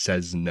whenever he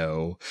says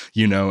no,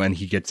 and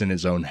he gets in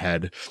his own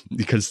head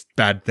because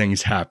bad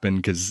things happen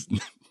because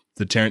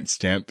the Terrence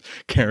Stamp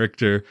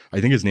character, I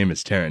think his name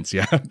is Terrence.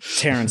 Yeah.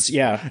 Terrence.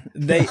 Yeah.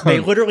 They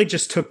literally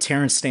just took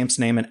Terrence Stamp's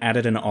name and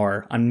added an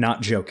R. I'm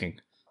not joking.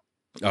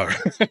 All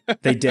right.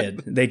 They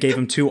did. They gave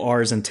him 2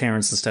 R's and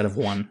Terrence instead of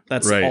 1.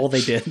 That's all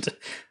they did.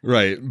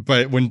 Right.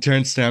 But when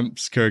Terrence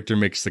Stamp's character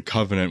makes the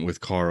covenant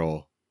with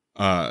Carl,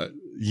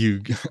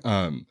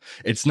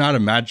 it's not a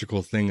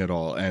magical thing at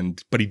all.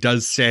 But he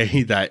does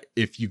say that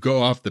if you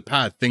go off the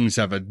path, things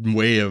have a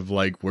way of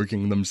like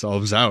working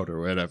themselves out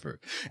or whatever.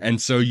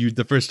 And so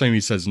the first time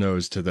he says no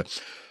is to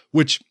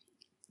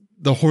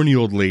the horny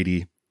old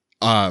lady.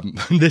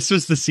 This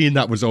was the scene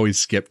that was always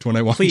skipped when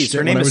I watched Please, it.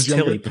 her name is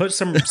Tilly. Put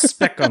some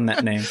respect on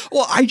that name.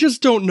 Well, I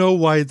just don't know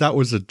why that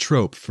was a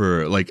trope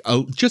for like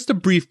just a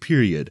brief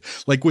period.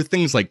 Like with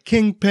things like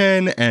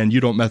Kingpin and You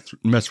Don't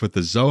Mess with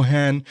the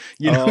Zohan.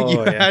 You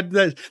had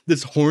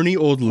this horny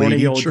old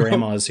lady trope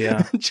grandmas,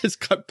 just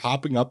kept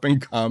popping up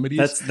in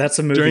comedies. That's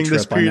a movie during trope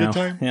this period by now. of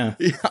time.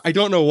 Yeah, I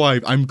don't know why.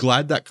 I'm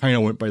glad that kind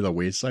of went by the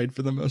wayside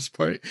for the most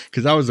part,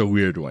 because that was a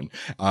weird one.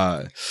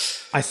 I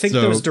think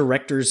those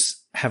directors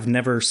have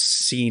never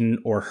seen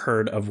or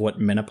heard of what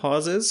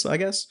menopause is, I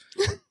guess.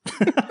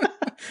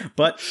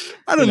 But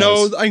I don't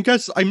know. I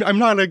guess I'm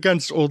not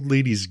against old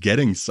ladies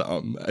getting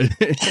some.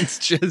 It's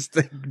just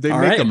they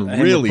make them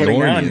really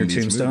horny in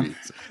these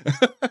movies.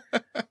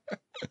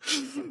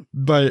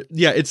 But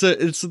yeah,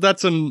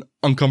 that's an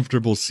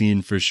uncomfortable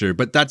scene for sure.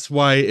 But that's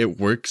why it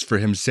works for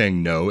him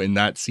saying no in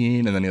that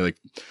scene, and then he like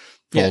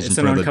falls in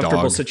front of the dog. It's an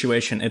uncomfortable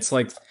situation.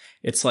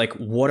 It's like,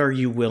 what are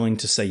you willing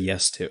to say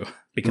yes to?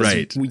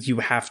 Because you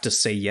have to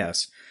say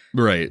yes.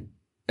 Right.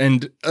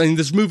 And I mean,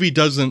 this movie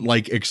doesn't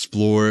like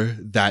explore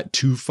that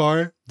too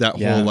far. That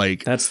whole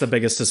like, that's the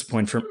biggest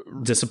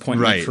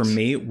disappointment for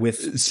me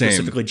with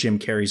specifically Jim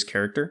Carrey's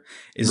character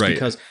is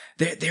because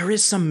there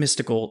is some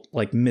mystical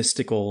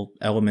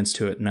elements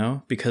to it.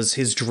 No, because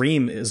his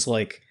dream is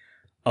like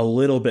a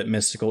little bit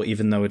mystical,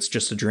 even though it's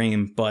just a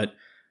dream. But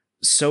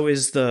so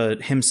is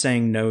him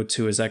saying no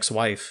to his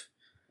ex-wife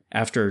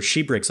after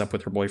she breaks up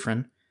with her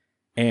boyfriend,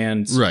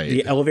 and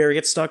the elevator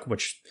gets stuck,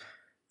 which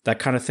that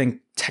kind of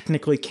thing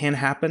technically can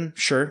happen,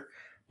 sure.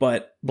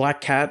 But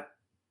Black Cat,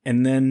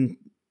 and then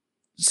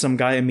some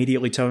guy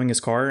immediately towing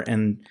his car,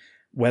 and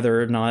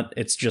whether or not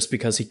it's just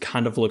because he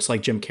kind of looks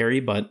like Jim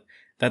Carrey, but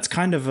that's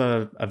kind of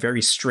a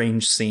very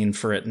strange scene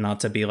for it not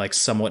to be like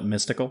somewhat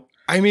mystical.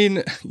 I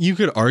mean, you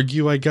could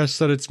argue, I guess,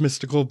 that it's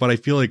mystical, but I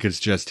feel like it's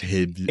just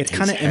it's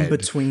kind of in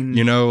between,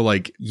 all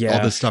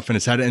the stuff in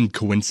his head and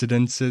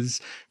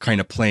coincidences kind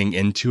of playing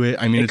into it.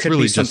 I mean, it's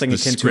really just the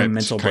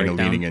script kind of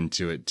leading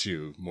into it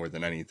too, more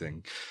than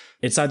anything.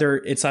 It's either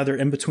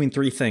in between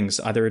 3 things.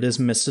 Either it is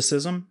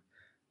mysticism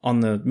on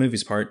the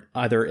movie's part,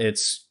 either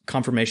it's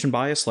confirmation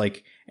bias,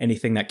 like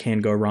anything that can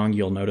go wrong,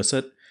 you'll notice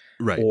it.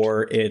 Right.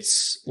 Or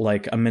it's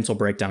like a mental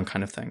breakdown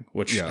kind of thing,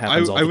 which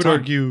happens all the time. I would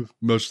argue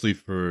mostly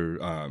for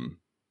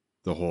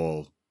the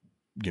whole,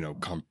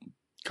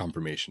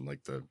 confirmation,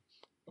 like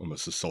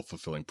almost a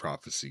self-fulfilling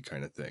prophecy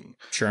kind of thing.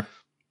 Sure.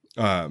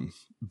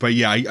 But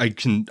yeah, I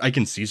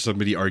can see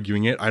somebody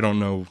arguing it. I don't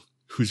know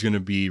who's going to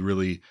be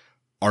really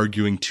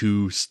arguing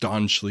too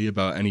staunchly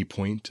about any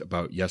point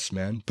about Yes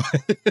Man,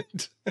 but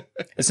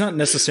it's not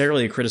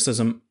necessarily a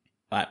criticism.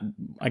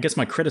 I guess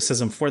my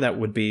criticism for that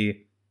would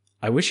be,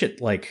 I wish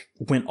it like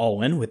went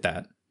all in with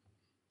that.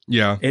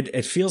 Yeah.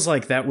 It feels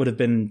like that would have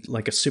been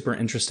like a super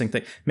interesting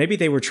thing. Maybe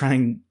they were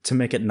trying to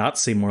make it not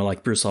seem more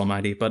like Bruce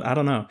Almighty, but I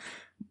don't know.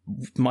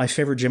 My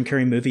favorite Jim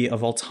Carrey movie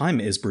of all time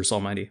is Bruce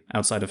Almighty,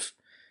 outside of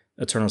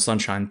Eternal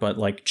Sunshine, but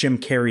like Jim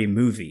Carrey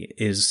movie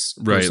is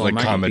Bruce like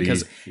Almighty comedy.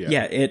 Because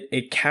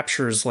it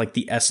captures like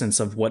the essence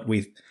of what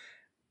we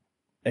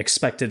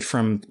expected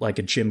from like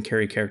a Jim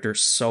Carrey character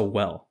so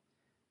well.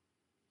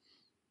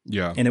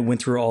 Yeah. And it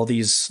went through all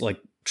these like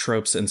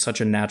tropes in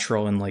such a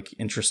natural and like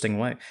interesting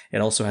way. It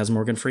also has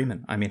Morgan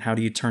Freeman. I mean, how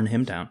do you turn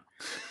him down?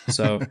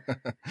 So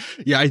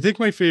yeah, I think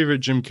my favorite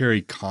Jim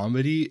Carrey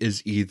comedy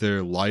is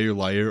either Liar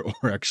Liar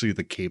or actually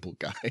The Cable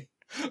Guy.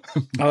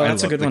 Oh,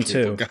 that's a good one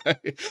too.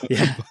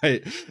 Yeah,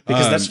 but,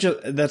 because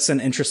that's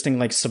an interesting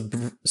like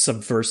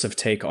subversive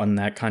take on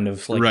that kind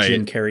of like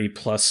Jim Carrey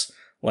plus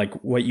like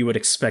what you would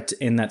expect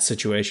in that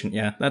situation.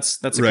 Yeah, that's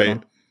a good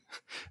one.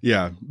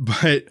 Yeah,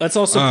 but let's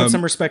also put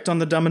some respect on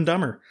the Dumb and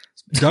Dumber.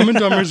 Dumb and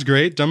Dumber's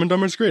great. Dumb and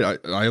Dumber's great.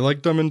 I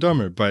like Dumb and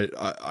Dumber, but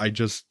I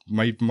just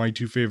my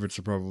two favorites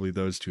are probably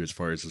those two as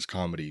far as his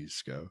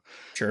comedies go.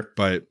 Sure,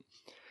 but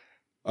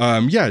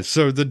yeah.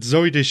 So the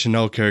Zooey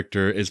Deschanel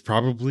character is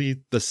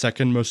probably the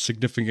second most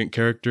significant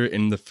character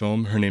in the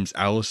film. Her name's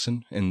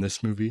Allison in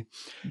this movie.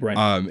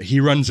 Right. He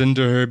runs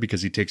into her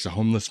because he takes a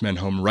homeless man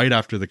home right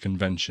after the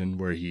convention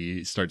where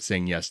he starts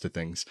saying yes to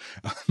things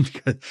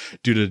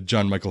due to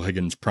John Michael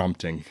Higgins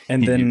prompting.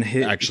 And then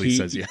he actually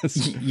says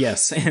yes.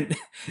 Yes. And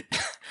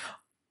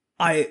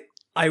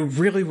I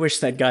really wish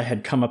that guy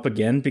had come up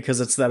again,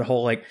 because it's that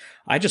whole like,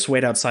 I just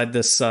wait outside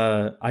this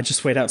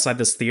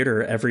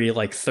theater every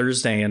like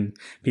Thursday and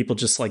people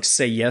just like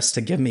say yes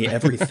to give me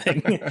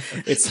everything.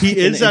 He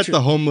is at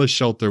the homeless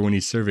shelter when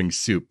he's serving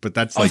soup, but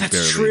that's like that's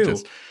barely true.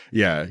 Just,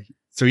 yeah.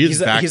 So he's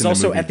back. He's in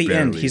also the movie at the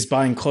barely. end. He's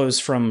buying clothes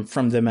from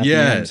them at the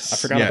end. I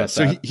forgot about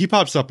so that. He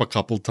pops up a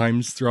couple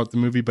times throughout the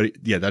movie, but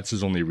that's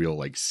his only real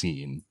like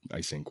scene. I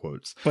say in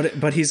quotes.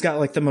 But he's got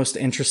like the most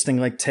interesting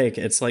like take.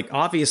 It's like,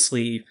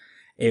 obviously,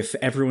 if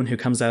everyone who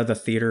comes out of the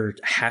theater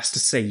has to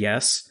say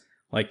yes,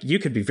 like you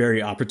could be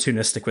very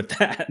opportunistic with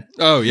that.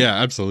 Oh yeah,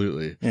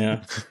 absolutely.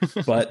 Yeah.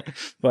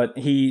 But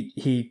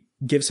he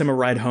gives him a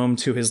ride home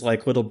to his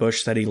like little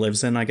bush that he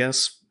lives in, I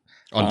guess.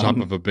 On top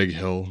of a big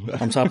hill.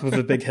 On top of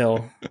a big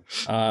hill.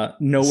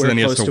 Nowhere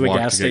close to a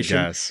gas station.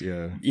 Gas,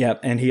 yeah. Yeah,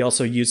 and he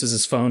also uses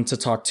his phone to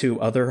talk to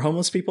other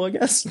homeless people, I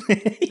guess.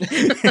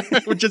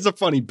 Which is a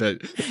funny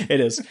bit.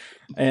 It is.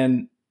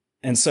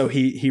 And so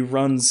he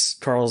runs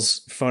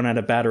Carl's phone out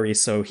of battery,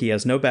 so he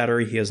has no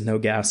battery, he has no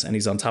gas, and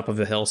he's on top of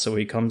a hill, so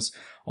he comes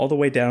all the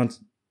way down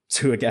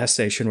to a gas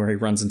station where he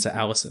runs into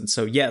Allison.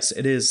 So yes,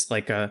 it is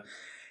like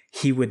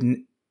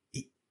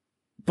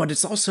but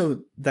it's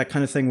also that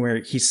kind of thing where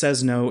he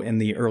says no in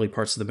the early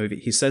parts of the movie.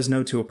 He says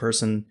no to a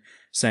person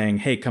saying,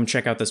 hey, come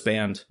check out this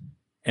band.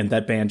 And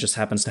that band just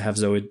happens to have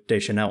Zooey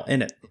Deschanel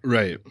in it.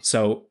 Right.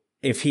 So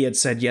if he had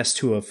said yes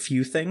to a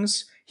few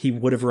things, he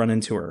would have run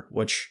into her,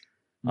 which...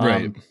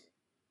 right.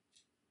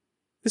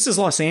 This is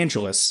Los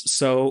Angeles,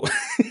 so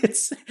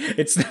it's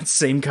that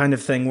same kind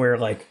of thing where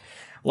like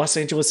Los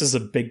Angeles is a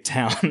big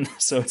town,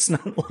 so it's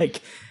not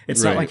like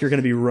not like you're going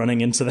to be running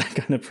into that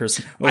kind of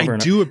person. I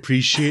do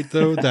appreciate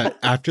though that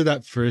after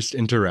that first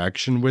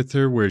interaction with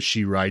her, where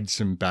she rides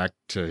him back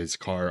to his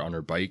car on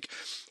her bike,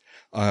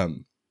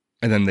 and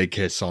then they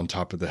kiss on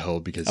top of the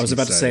hill because I was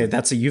about to say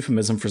that's a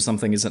euphemism for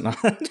something, is it not?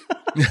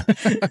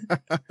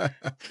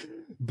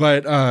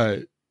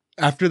 But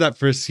after that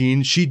first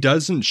scene, she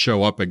doesn't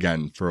show up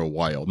again for a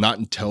while, not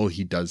until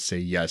he does say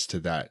yes to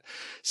that.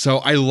 So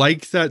I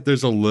like that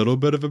there's a little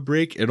bit of a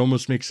break. It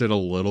almost makes it a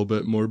little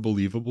bit more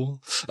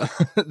believable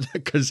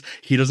because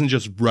he doesn't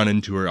just run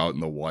into her out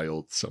in the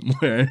wild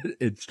somewhere.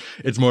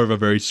 It's more of a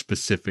very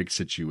specific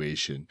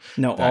situation.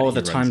 No, all of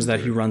the times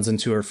that he runs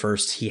into her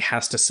first, he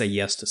has to say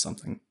yes to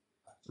something.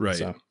 Right.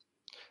 So,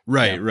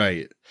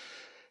 right.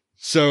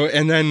 So,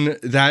 and then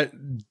that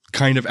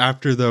kind of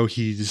after, though,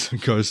 he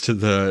goes to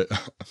the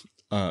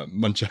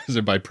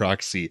Munchausen by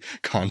Proxy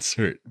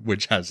concert,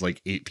 which has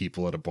like 8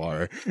 people at a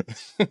bar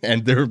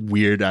and they're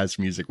weird ass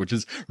music, which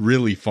is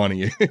really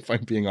funny. If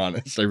I'm being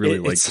honest, I really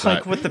like that. It's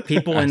like what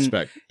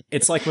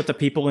the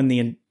people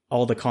in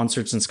all the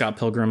concerts in Scott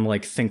Pilgrim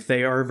like think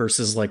they are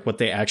versus like what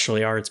they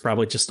actually are. It's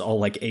probably just all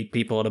like 8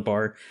 people at a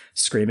bar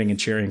screaming and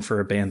cheering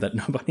for a band that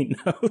nobody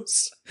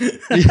knows.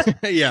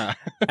 Yeah.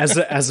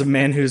 As a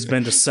man who's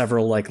been to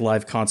several like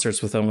live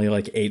concerts with only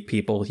like 8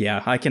 people,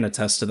 yeah, I can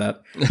attest to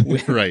that.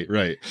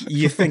 Right.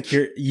 You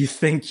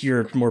think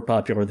you're more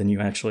popular than you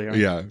actually are.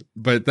 Yeah.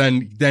 But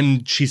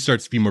then she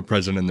starts to be more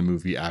present in the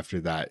movie after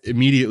that.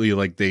 Immediately,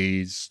 like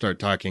they start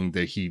talking,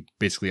 that he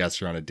basically asks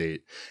her on a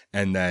date.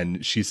 And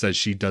then she says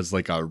she does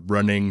like a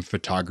running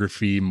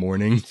photography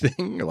morning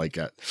thing, like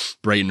at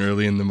bright and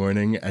early in the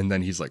morning. And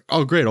then he's like,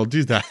 oh great, I'll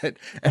do that.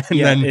 And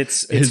yeah, then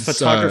it's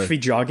photography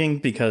jogging,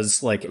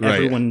 because like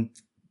everyone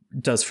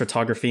does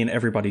photography and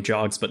everybody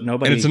jogs, but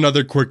nobody. And it's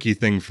another quirky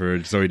thing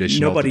for Zoe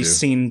Deschanel. Nobody's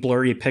seen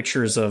blurry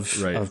pictures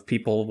of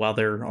people while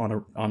they're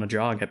on a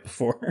jog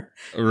before.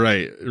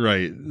 Right.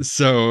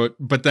 So,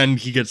 but then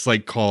he gets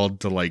like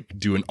called to like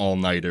do an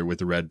all-nighter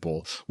with Red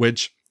Bull,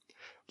 which,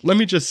 let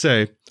me just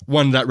say,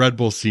 one, that Red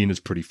Bull scene is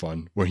pretty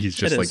fun, where he's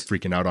just like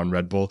freaking out on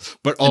Red Bull,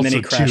 but also and then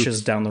he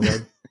crashes down the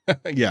road.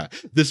 Yeah,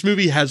 this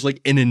movie has like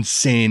an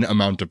insane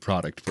amount of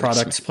product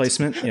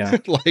placement. Yeah,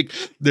 like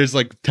there's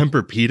like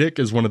Tempur-Pedic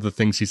is one of the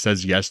things he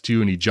says yes to,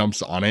 and he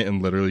jumps on it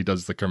and literally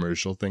does the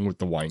commercial thing with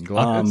the wine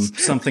glass.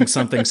 Something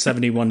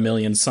 71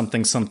 million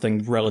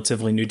something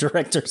relatively new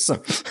director.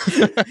 So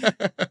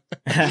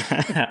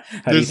how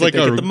do you think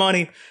they get the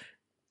money?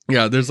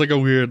 Yeah, there's like a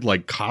weird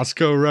like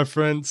Costco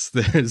reference.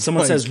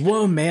 Someone says,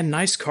 "Whoa, man,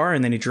 nice car,"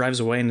 and then he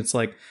drives away, and it's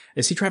like,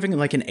 is he driving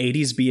like an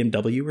 80s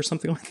BMW or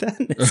something like that?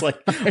 And it's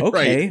like,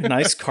 okay,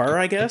 nice car,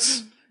 I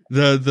guess.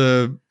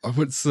 The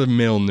what's the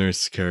male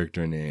nurse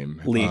character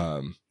name? Lee.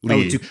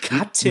 Lee.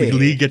 Ducati.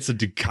 Lee gets a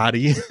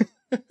Ducati.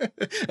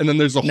 And then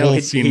there's a whole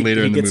scene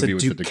later in the movie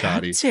with the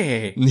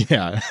Ducati.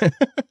 Yeah.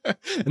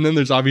 And then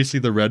there's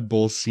obviously the Red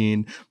Bull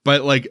scene,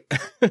 but like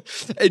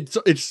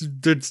it's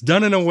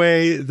done in a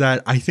way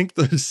that I think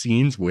the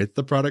scenes with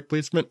the product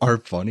placement are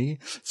funny.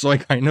 So I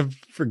kind of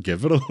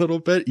forgive it a little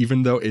bit,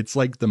 even though it's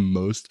like the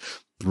most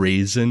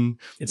brazen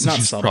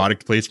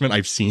product placement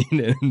I've seen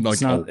in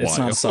like a while. It's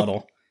not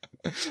subtle.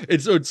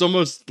 It's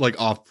almost like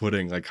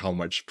off-putting, like how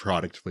much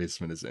product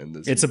placement is in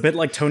this. It's a bit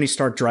like Tony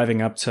Stark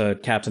driving up to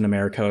Captain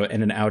America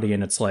in an Audi,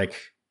 and it's like,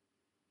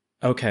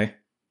 okay,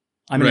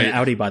 I'm in an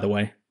Audi, by the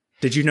way.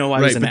 Did you know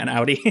I was in an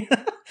Audi?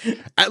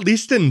 At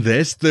least in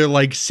this, they're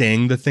like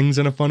saying the things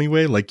in a funny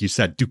way, like you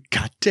said,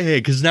 Ducati.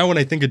 Because now when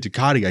I think of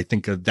Ducati, I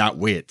think of that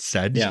way it's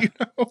said. Yeah. You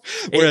know?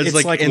 Whereas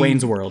it's like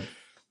Wayne's World,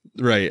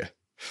 right?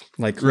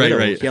 Like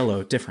right.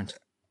 Yellow, different.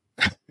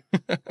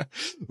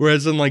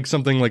 Whereas in like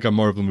something like a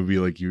Marvel movie,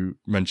 like you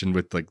mentioned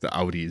with like the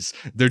Audis,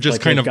 they're just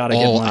like kind of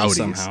all Audis.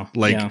 Somehow.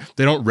 Like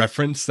they don't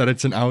reference that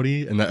it's an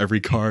Audi and that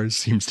every car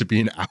seems to be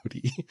an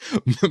Audi,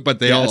 but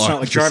they all it's are. Not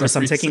like Jarvis,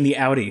 I'm taking the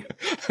Audi,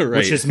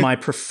 which is my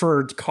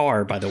preferred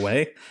car, by the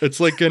way. It's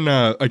like in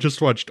I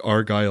just watched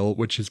Argyle,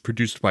 which is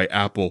produced by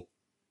Apple,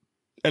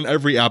 and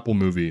every Apple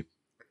movie,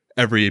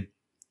 every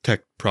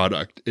tech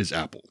product is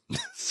Apple.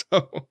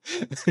 So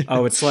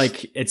it's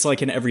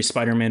like in every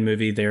Spider-Man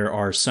movie there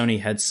are Sony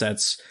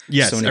headsets.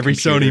 Yes, Sony every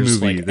Sony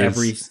movie,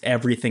 like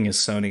everything is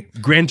Sony.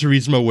 Gran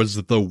Turismo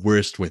was the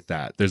worst with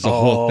that. There's a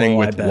whole thing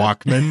with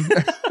Walkman.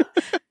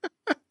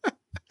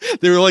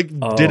 They were like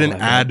did an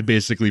ad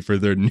basically for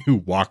their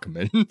new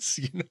Walkmans,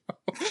 you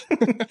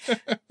know.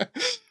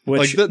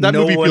 Which like that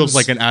movie feels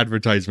like an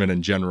advertisement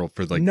in general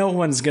for like no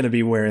one's gonna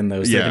be wearing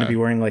those. They're gonna be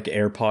wearing like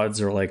AirPods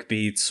or like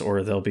Beats,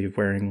 or they'll be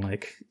wearing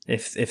like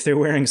if they're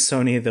wearing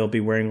Sony, they'll be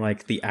wearing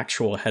like the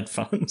actual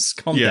headphones.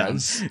 Calm down.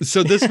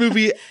 So this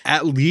movie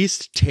at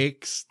least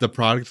takes the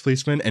product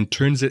placement and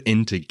turns it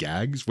into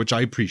gags, which I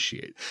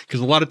appreciate,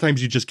 because a lot of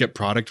times you just get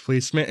product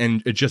placement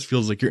and it just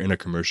feels like you're in a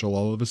commercial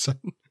all of a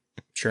sudden.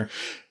 Sure.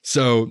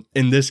 So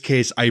in this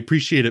case, I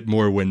appreciate it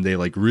more when they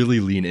like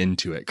really lean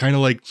into it. Kind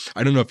of like,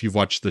 I don't know if you've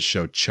watched the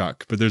show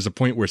Chuck, but there's a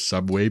point where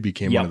Subway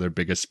became one of their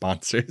biggest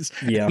sponsors.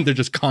 Yeah. And they're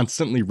just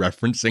constantly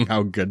referencing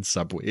how good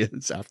Subway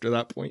is after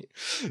that point.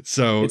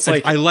 So it's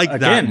like, I like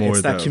that more.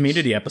 It's that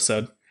Community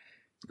episode.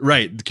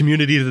 Right. The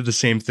Community did the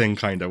same thing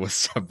kind of with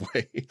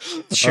Subway.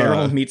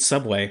 Cheryl meets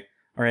Subway.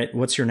 All right.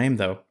 What's your name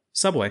though?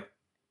 Subway.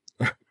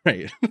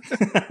 Right.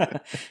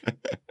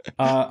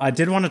 I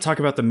did want to talk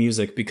about the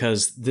music,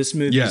 because this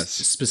movie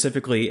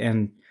specifically,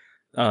 and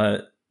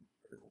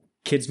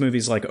kids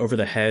movies like Over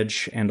the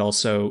Hedge, and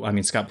also, I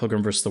mean, Scott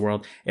Pilgrim vs. the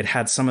World, it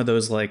had some of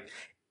those, like,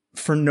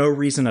 for no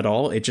reason at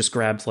all, it just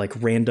grabbed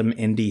like random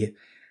indie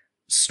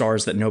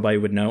stars that nobody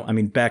would know. I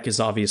mean, Beck is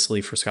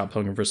obviously, for Scott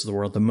Pilgrim vs. the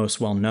World, the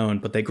most well known,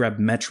 but they grabbed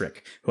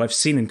Metric, who I've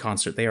seen in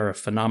concert. They are a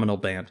phenomenal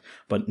band,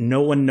 but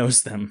no one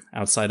knows them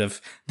outside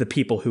of the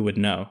people who would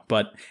know.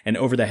 And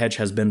Over the Hedge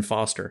has Ben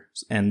Foster.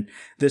 And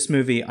this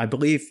movie, I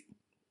believe,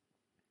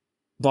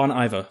 Von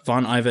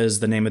Iva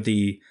is the name of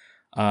the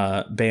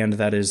band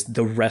that is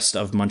the rest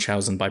of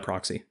Munchausen by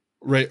proxy.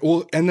 Right.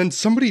 Well, and then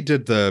somebody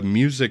did the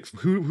music.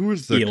 Who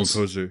was the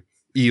composer?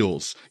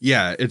 Eels.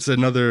 Yeah, it's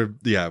another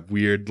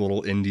weird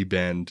little indie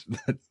band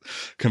that's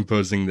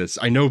composing this.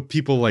 I know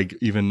people like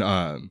even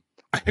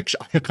I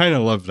kind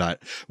of love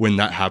that when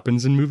that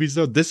happens in movies,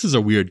 though. This is a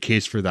weird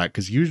case for that,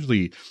 because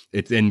usually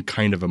it's in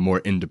kind of a more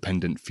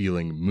independent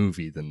feeling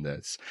movie than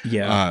this.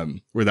 Yeah.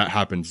 Where that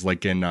happens,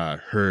 like in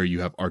Her, you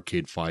have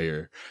Arcade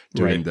Fire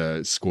doing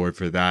the score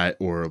for that,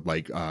 or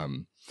like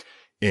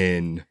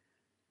in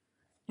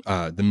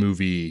the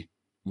movie,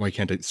 why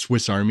can't I?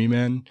 Swiss Army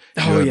Man.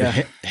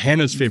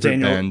 Hannah's favorite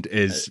band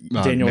is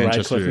Daniel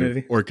Manchester Radcliffe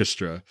movie.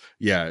 Orchestra.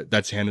 Yeah,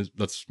 that's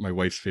my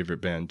wife's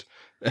favorite band.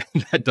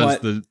 That does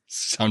the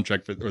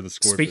soundtrack or the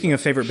score. Speaking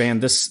of favorite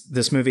band,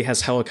 this movie has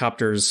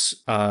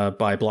Helicopters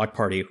by Block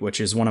Party, which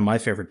is one of my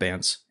favorite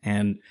bands,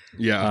 and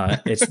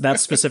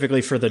that's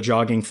specifically for the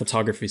jogging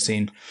photography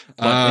scene.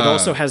 But it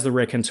also has the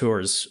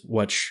Raconteurs,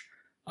 which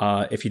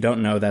If you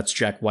don't know, that's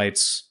Jack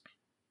White's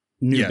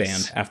new Yes.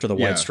 band after the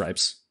Yeah. White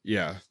Stripes.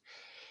 Yeah.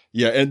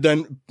 Yeah, and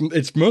then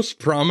its most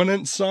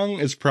prominent song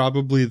is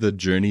probably the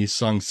Journey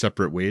song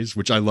 "Separate Ways,"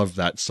 which I love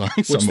that song.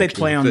 So Which I'm they okay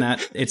play with on it.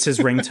 that. It's his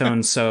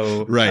ringtone.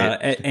 So Right.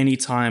 At any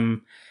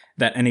time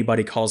that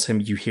anybody calls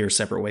him, you hear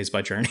 "Separate Ways"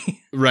 by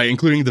Journey. Right,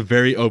 including the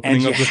very opening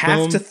And you of the have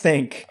film. to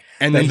think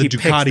And that then the he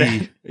picked Ducati.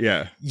 that.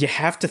 Yeah. You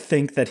have to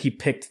think that he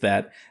picked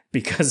that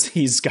because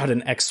he's got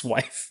an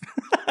ex-wife.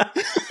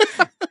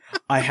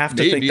 I have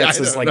to think Maybe, that's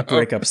I his don't like know.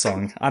 breakup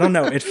song. I don't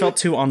know. It felt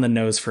too on the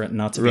nose for it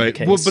not to be the Right.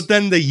 case. Well, but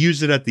then they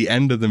use it at the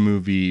end of the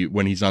movie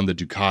when he's on the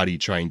Ducati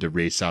trying to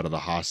race out of the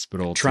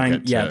hospital. trying to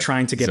get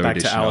Zooey back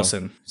to Deschanel.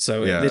 Allison.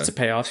 So Yeah. it's a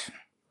payoff.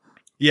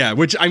 Yeah,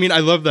 which I mean, I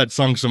love that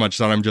song so much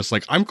that I'm just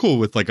like, I'm cool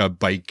with like a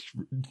bike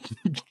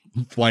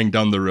flying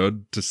down the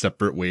road to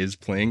Separate Ways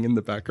playing in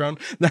the background.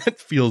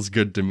 That feels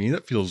good to me.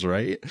 That feels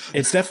right.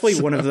 It's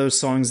definitely one of those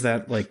songs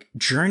that like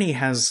Journey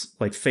has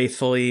like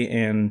faithfully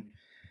in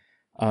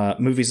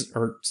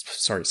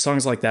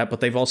songs like that, but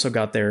they've also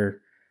got their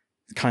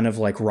kind of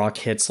like rock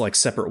hits like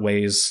Separate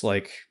Ways,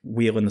 like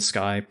Wheel in the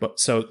Sky. But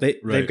so they've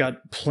Right.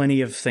 got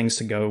plenty of things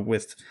to go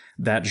with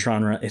that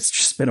genre. It's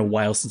just been a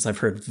while since I've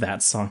heard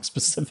that song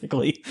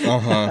specifically.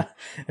 Uh-huh.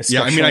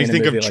 Yeah, I mean, I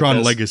think of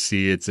Tron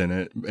Legacy. It's in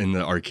it in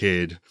the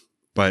arcade,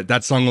 but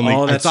that song only.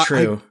 Oh, that's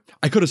true.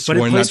 I could have But it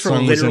sworn that plays for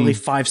song was literally in.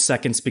 5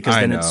 seconds because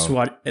I then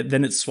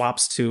know. it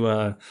swaps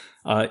to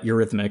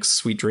Eurythmics,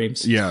 Sweet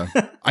Dreams. Yeah,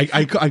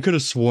 I could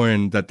have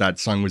sworn that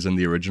song was in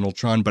the original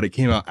Tron, but it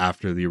came out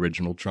after the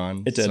original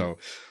Tron. It did. So,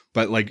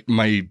 but like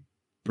my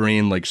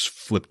brain like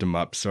flipped them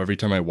up. So every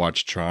time I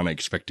watch Tron, I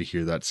expect to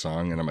hear that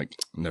song, and I'm like,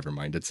 never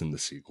mind, it's in the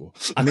sequel.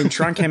 I mean,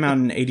 Tron came out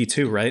in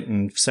 82, right?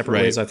 And Separate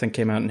Right. Ways, I think,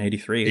 came out in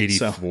 83.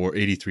 84, So.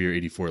 83 or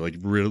 84, like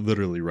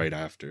literally right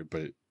after.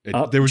 But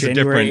Oh, there was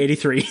January a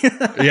different.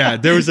 83. Yeah,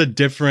 there was a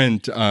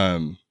different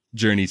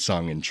Journey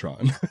song in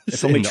Tron.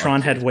 If only In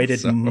Tron had arcade, waited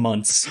so-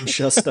 months,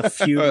 just a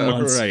few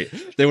months. Right.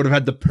 They would have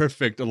had the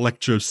perfect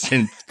electro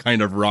synth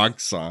kind of rock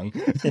song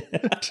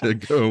to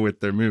go with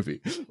their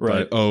movie.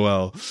 Right. But oh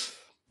well.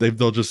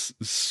 They'll just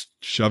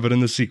shove it in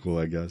the sequel,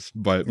 I guess.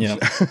 But Yeah.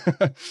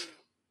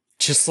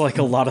 Just like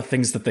a lot of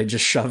things that they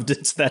just shoved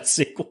into that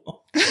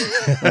sequel.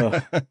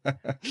 Ugh.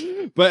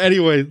 But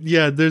anyway,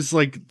 yeah, there's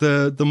like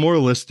the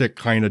moralistic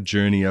kind of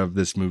journey of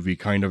this movie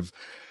kind of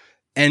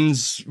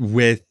ends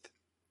with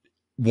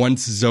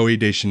once Zooey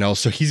Deschanel,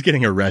 so he's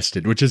getting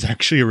arrested, which is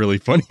actually a really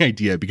funny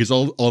idea because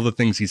all the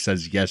things he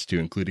says yes to,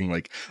 including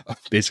like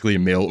basically a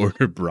mail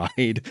order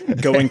bride,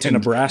 Going to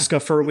Nebraska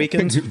for a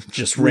weekend,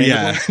 just randomly.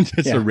 yeah,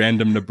 just Yeah. a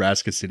random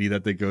Nebraska city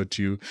that they go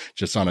to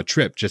just on a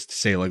trip, just to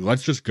say like,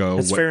 let's just go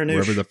That's fair,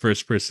 wherever Noosh. the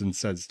first person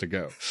says to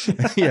go.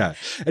 Yeah,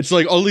 it's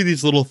like all of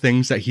these little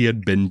things that he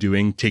had been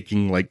doing,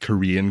 taking like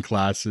Korean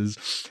classes.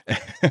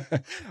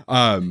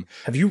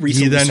 Have you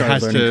recently then started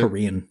has learning to-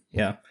 Korean?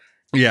 Yeah.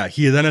 Yeah,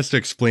 he then has to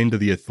explain to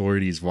the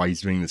authorities why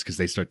he's doing this because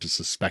they start to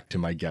suspect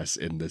him, I guess,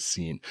 in this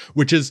scene,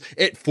 which is,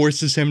 it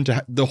forces him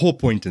to, the whole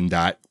point in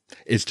that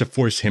is to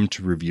force him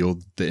to reveal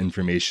the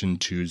information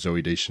to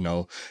Zooey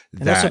Deschanel.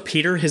 And also,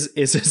 Peter is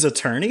his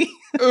attorney?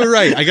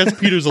 Right, I guess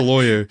Peter's a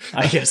lawyer.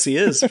 I guess he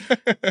is.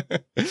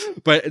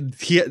 But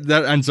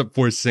that ends up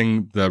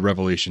forcing the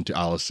revelation to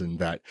Allison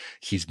that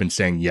he's been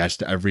saying yes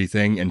to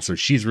everything. And so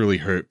she's really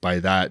hurt by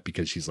that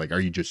because she's like, are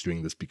you just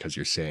doing this because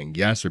you're saying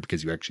yes or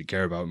because you actually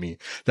care about me?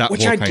 That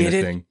Which whole I kind get of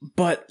it, thing.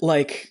 but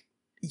like,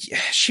 yeah,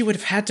 she would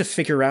have had to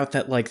figure out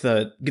that like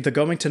the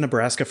going to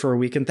Nebraska for a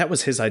weekend, that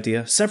was his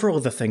idea. Several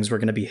of the things were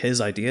going to be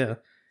his idea.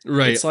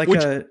 Right. It's like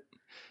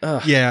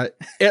yeah,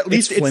 at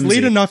least it's late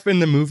flimsy. enough in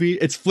the movie.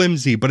 It's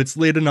flimsy, but it's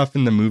late enough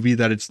in the movie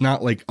that it's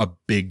not like a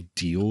big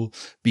deal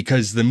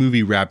because the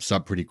movie wraps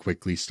up pretty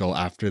quickly still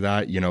after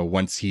that. You know,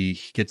 once he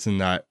gets in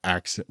that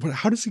accident.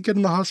 How does he get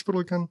in the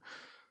hospital again?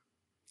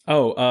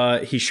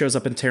 he shows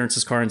up in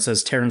Terrence's car and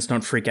says, "Terrence,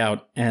 don't freak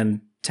out."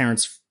 And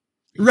Terrence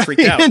Right,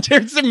 freaked out. and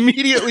Terrence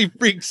immediately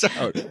freaks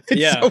out. It's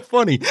Yeah. so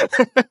funny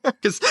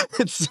because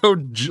it's so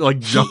like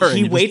jarring.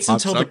 He It waits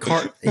just until the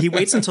pops car. He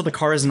waits until the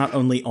car is not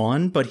only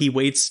on, but he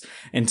waits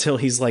until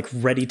he's like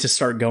ready to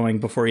start going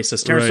before he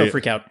says, "Terrence, don't Right.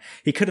 freak out."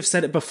 He could have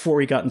said it before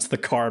he got into the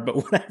car, but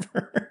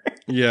whatever.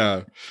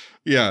 Yeah.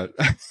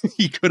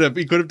 he could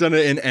have done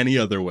it in any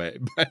other way.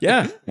 But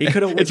Yeah, he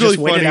could have It's just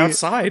really waited funny.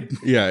 outside.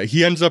 Yeah,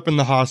 he ends up in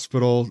the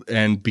hospital,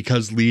 and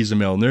because Lee's a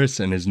male nurse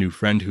and his new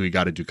friend who he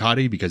got a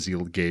Ducati because he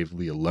gave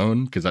Lee a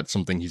loan, because that's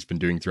something he's been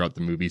doing throughout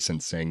the movie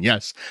since saying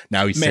yes.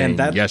 Now he's saying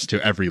yes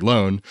to every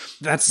loan,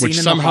 That scene which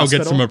in somehow the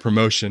gets him hospital, a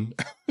promotion.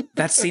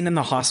 that scene in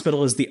the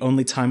hospital is the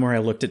only time where I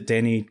looked at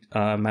Danny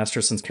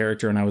Masterson's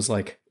character and I was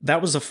like,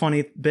 that was a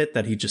funny bit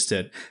that he just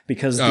did,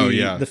 because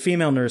the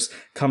female nurse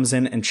comes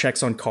in and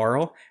checks on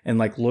Carl and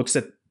like looks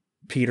at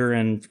Peter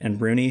and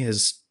Rooney,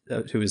 his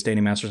who is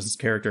Danny Masterson's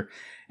character,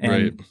 and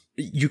Right.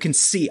 you can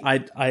see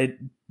I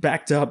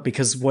backed up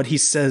because what he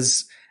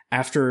says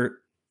after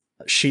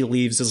she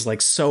leaves is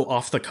like so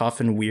off the cuff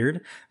and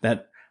weird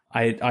that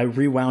I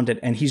rewound it,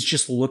 and he's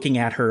just looking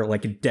at her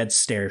like a dead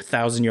stare,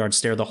 1,000-yard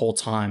stare the whole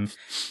time.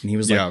 And he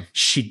was like,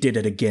 she did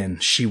it again.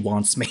 She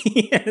wants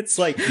me. And it's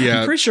like,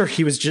 I'm pretty sure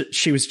she was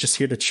just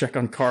here to check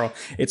on Carl.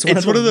 It's one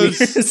of those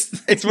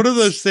it's one of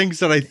those things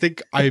that I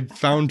think I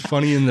found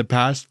funny in the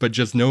past, but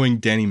just knowing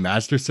Danny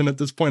Masterson at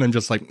this point, I'm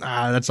just like,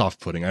 that's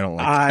off-putting. I don't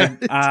like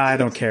that. I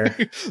don't care.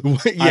 I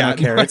don't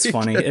care. It's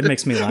funny. It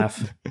makes me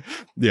laugh.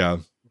 Yeah.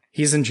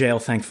 He's in jail,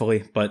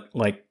 thankfully, but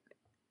like,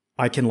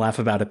 I can laugh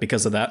about it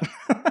because of that.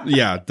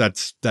 Yeah,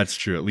 that's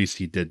true. At least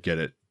he did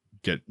get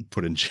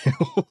put in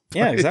jail.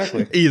 Yeah,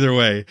 exactly. Either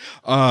way.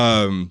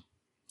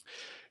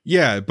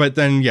 Yeah, but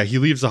then he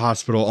leaves the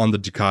hospital on the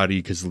Ducati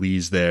because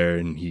Lee's there,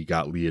 and he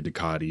got Lee a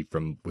Ducati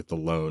with the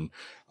loan.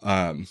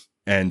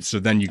 And so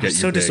then you get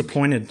so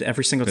disappointed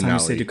every single time you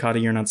say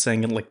Ducati, you're not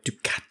saying it like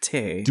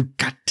Ducati.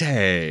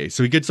 Ducati.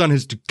 So he gets on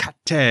his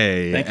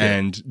Ducati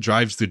and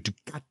drives the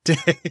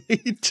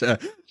Ducati to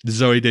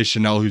Zooey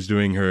Deschanel, who's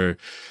doing her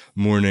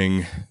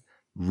morning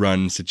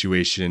run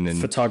situation and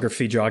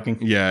photography jogging.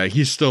 Yeah,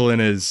 he's still in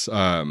his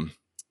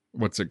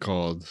what's it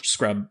called?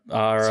 Scrub.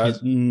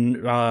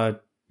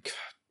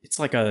 It's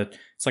like a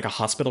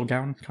hospital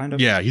gown, kind of.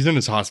 Yeah, he's in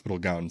his hospital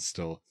gown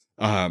still.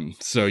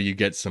 So you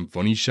get some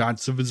funny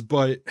shots of his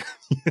butt.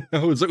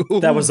 It was like,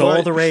 that was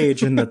all the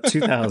rage in the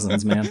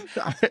 2000s, man.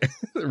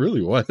 It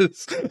really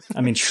was.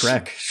 I mean,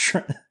 Shrek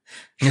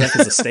is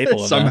a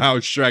staple of somehow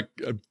that.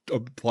 Shrek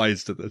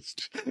applies to this.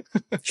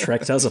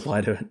 Shrek does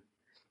apply to it.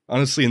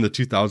 Honestly, in the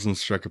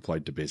 2000s, Shrek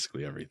applied to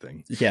basically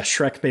everything. Yeah,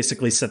 Shrek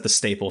basically set the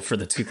staple for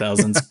the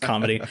 2000s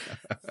comedy.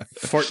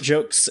 Fart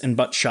jokes and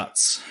butt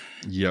shots.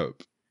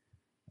 Yep.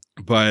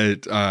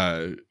 But,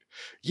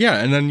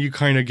 and then you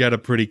kind of get a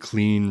pretty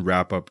clean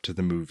wrap up to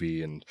the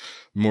movie and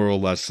moral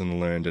lesson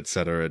learned, et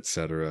cetera, et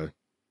cetera.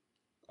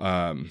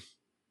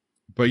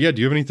 But yeah,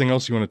 do you have anything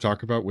else you want to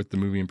talk about with the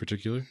movie in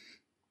particular?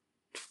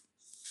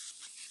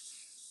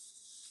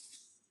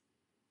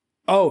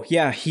 Oh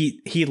yeah,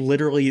 he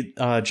literally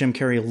Jim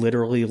Carrey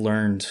literally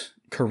learned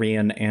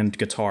Korean and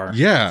guitar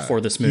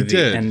for this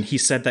movie, and he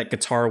said that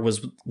guitar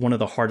was one of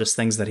the hardest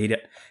things that he'd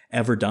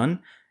ever done,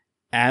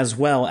 as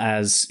well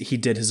as he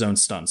did his own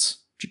stunts.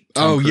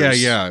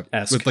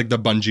 With like the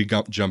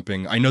bungee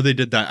jumping. I know they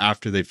did that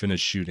after they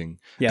finished shooting.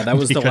 Yeah, that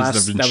was the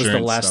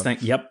last thing.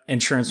 Yep,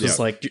 insurance was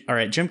like, all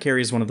right, Jim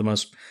Carrey is one of the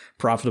most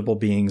profitable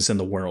beings in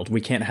the world. We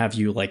can't have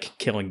you like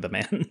killing the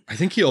man. I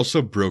think he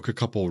also broke a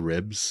couple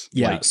ribs.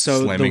 Yeah, like,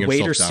 so the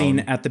waiter scene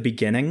at the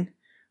beginning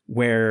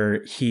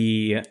where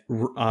he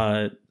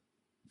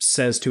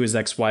says to his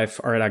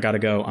ex-wife, "All right, I gotta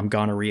go. I'm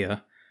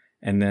gonorrhea."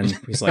 And then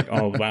he's like,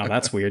 "Oh, wow,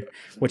 that's weird,"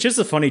 which is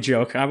a funny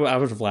joke. I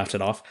would have laughed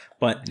it off.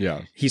 But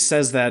he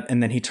says that,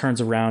 and then he turns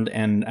around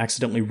and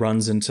accidentally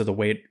runs into the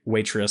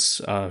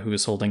waitress who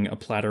is holding a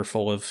platter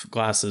full of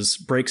glasses,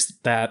 breaks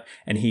that,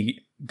 and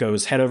he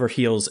goes head over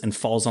heels and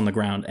falls on the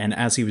ground. And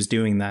as he was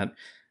doing that,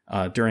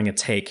 during a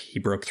take, he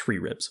broke 3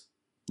 ribs.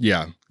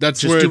 Yeah,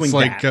 that's where it's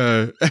like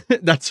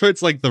that's where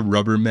it's like the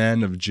rubber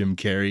man of Jim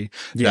Carrey.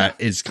 That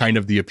is kind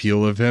of the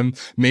appeal of him.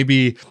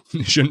 Maybe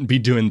he shouldn't be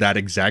doing that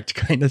exact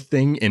kind of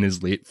thing in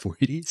his late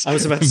 40s. I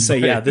was about to say,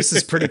 this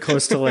is pretty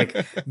close to like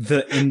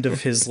the end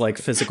of his like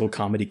physical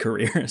comedy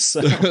career.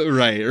 So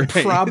right.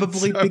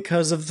 Probably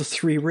because of the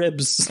 3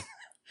 ribs.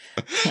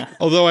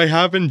 Although I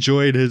have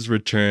enjoyed his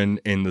return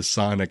in the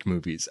Sonic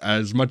movies,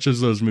 as much as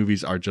those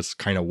movies are just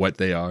kind of what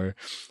they are.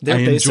 They're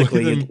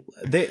basically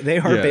they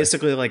are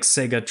basically like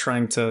Sega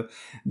trying to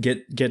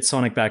get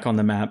Sonic back on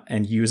the map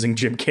and using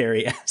Jim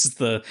Carrey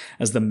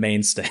as the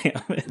mainstay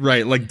of it.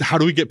 Right, like how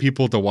do we get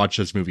people to watch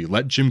this movie?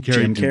 Let Jim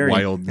Carrey do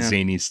wild,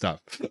 zany stuff.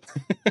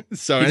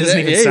 So he doesn't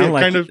even sound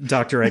like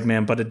Dr.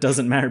 Eggman, but it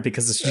doesn't matter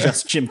because it's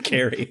just Jim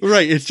Carrey.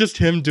 Right, it's just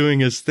him doing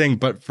his thing.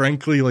 But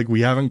frankly, like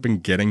we haven't been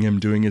getting him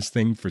doing his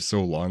thing for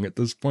so long at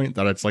this point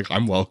that it's like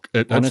I'm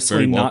welcome.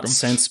 Honestly, not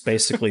since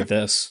basically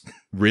this.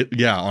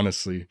 Yeah,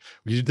 honestly,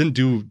 we didn't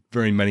do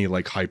very many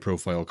like high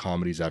profile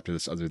comedies after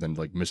this, other than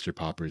like Mr.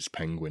 Popper's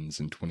Penguins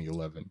in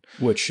 2011.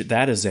 Which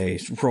that is a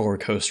roller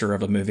coaster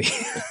of a movie.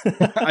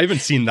 I haven't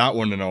seen that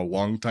one in a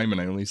long time,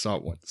 and I only saw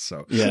it once.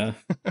 So yeah,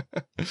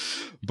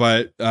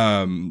 but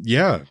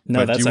yeah,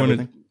 no, that's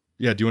everything.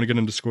 Do you want to get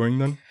into scoring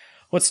then?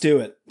 Let's do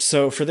it.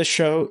 So for this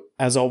show,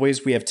 as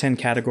always, we have 10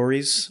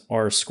 categories.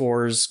 Our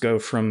scores go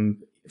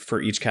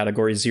for each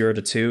category 0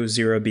 to 2,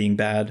 0 being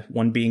bad,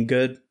 1 being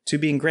good, 2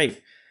 being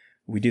great.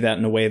 We do that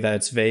in a way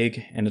that's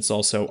vague, and it's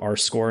also our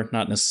score,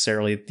 not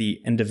necessarily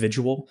the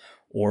individual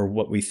or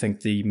what we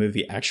think the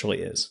movie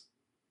actually is.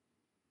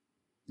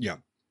 Yeah.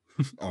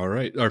 All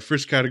right. Our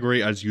first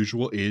category, as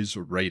usual, is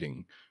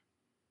writing.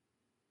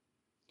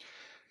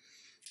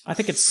 I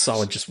think it's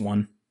solid, just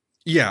 1.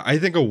 Yeah, I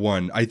think a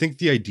 1. I think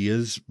the idea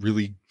is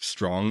really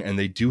strong, and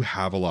they do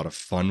have a lot of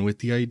fun with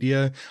the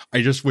idea.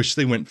 I just wish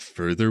they went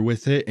further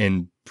with it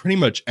in pretty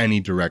much any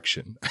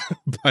direction,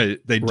 but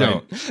they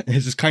don't.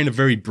 It's just kind of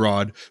very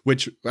broad,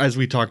 which, as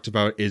we talked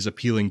about, is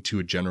appealing to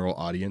a general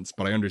audience,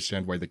 but I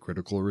understand why the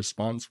critical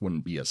response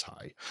wouldn't be as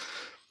high.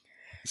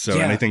 So,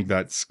 and I think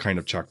that's kind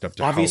of chalked up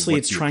to obviously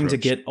it's trying to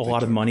get a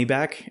lot of money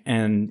back,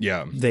 and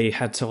they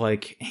had to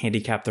like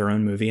handicap their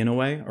own movie in a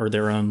way, or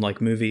their own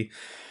like movie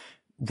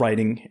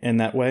writing in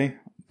that way.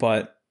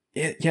 But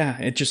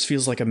it just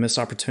feels like a missed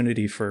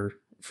opportunity for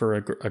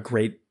a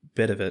great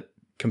bit of it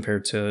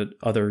compared to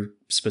other,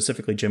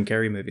 specifically Jim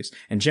Carrey movies.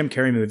 And Jim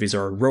Carrey movies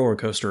are a roller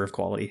coaster of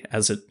quality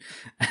as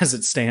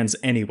it stands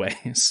anyway.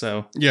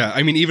 So yeah,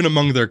 I mean, even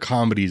among their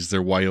comedies, they're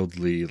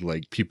wildly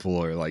like,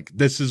 people are like,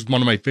 this is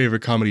one of my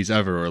favorite comedies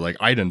ever, or like,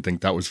 I didn't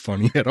think that was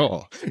funny at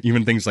all.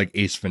 Even things like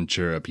Ace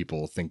Ventura,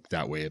 people think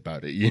that way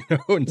about it, you know?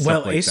 And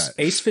well, stuff like that.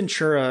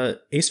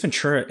 Ace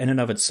Ventura in and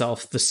of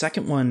itself, the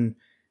second one,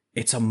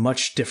 it's a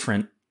much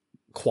different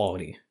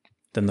quality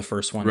than the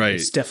first one. Right.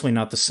 It's definitely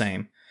not the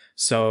same.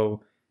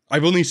 So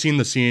I've only seen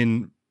the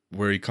scene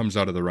where he comes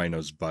out of the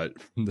rhino's butt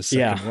from the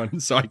second one,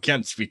 so I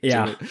can't speak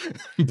to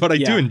it. But I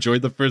do enjoy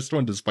the first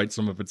one despite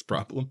some of its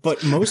problems.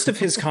 But most of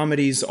his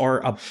comedies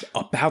are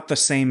about the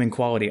same in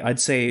quality. I'd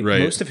say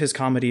most of his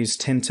comedies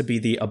tend to be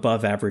the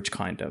above average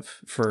kind of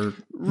for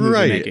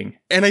movie making.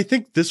 And I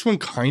think this one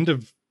kind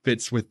of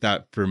fits with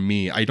that for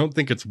me. I don't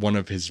think it's one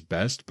of his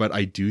best, but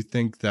I do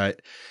think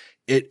that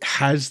it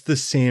has the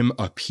same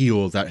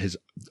appeal that his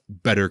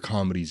better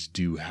comedies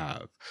do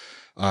have.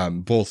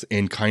 Both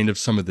in kind of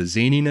some of the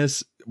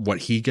zaniness, what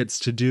he gets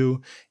to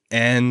do,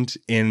 and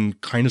in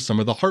kind of some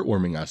of the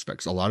heartwarming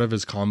aspects. A lot of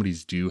his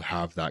comedies do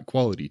have that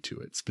quality to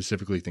it,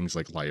 specifically things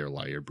like Liar,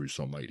 Liar, Bruce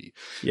Almighty.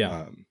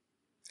 And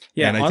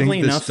I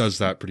think this does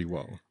that pretty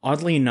well.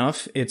 Oddly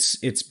enough,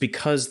 it's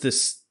because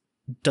this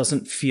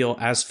doesn't feel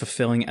as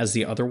fulfilling as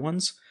the other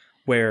ones,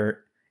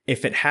 where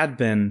if it had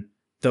been,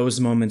 those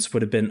moments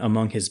would have been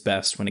among his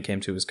best when it came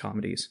to his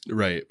comedies.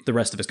 Right. The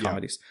rest of his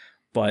comedies.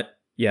 But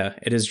yeah,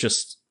 it is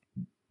just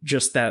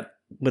that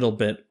little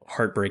bit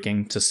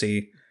heartbreaking to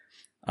see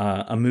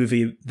a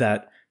movie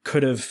that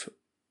could have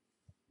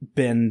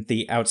been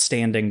the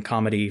outstanding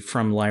comedy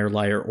from Liar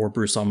Liar or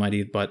Bruce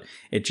Almighty, but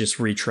it just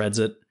retreads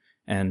it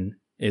and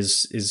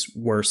is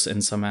worse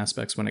in some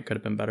aspects when it could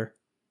have been better.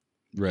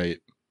 Right.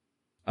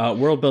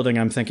 World building,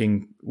 I'm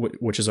thinking,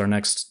 which is our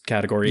next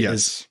category,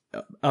 is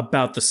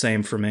about the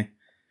same for me.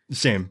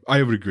 Same.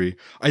 I would agree.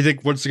 I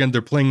think, once again,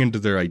 they're playing into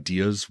their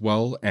ideas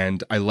well,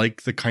 and I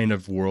like the kind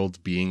of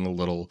world being a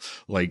little,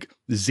 like,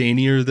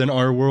 zanier than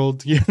our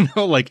world, you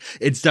know? Like,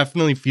 it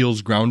definitely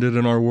feels grounded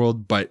in our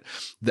world, but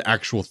the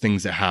actual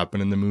things that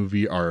happen in the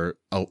movie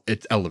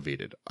it's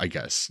elevated, I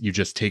guess. You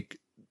just take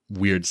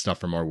weird stuff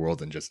from our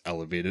world and just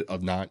elevate it a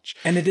notch.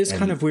 And it is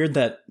kind of weird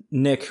that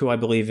Nick, who I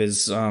believe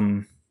is,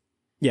 John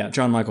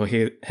Michael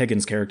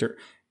Higgins' character,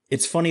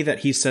 it's funny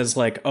that he says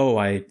like, oh,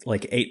 I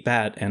like ate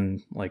bat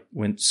and like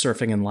went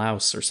surfing in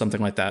Laos or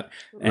something like that.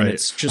 And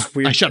it's just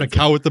weird. I shot a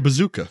cow with the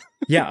bazooka.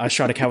 Yeah, I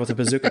shot a cow with a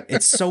bazooka.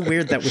 It's so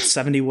weird that with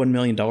 $71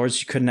 million,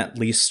 you couldn't at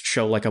least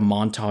show like a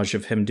montage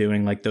of him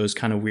doing like those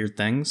kind of weird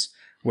things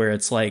where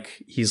it's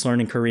like he's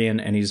learning Korean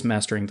and he's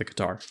mastering the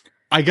guitar.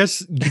 I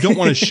guess you don't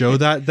want to show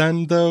that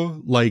then,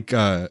 though. Like,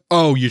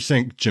 you're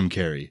saying Jim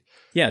Carrey.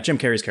 Yeah, Jim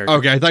Carrey's character.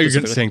 Okay, I thought you were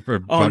going to saying for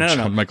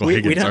John Michael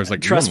Higgins. I was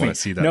like, trust you don't me, want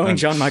to see that. Knowing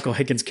John Michael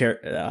Higgins,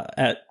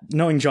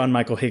 knowing John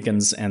Michael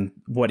Higgins and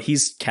what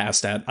he's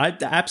cast at, I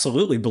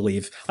absolutely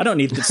believe. I don't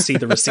need to see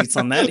the receipts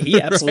on that.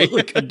 He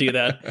absolutely could do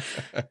that.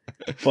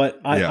 But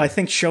I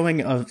think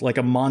showing a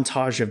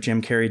montage of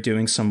Jim Carrey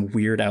doing some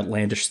weird,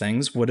 outlandish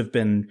things would have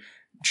been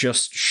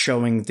just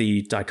showing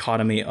the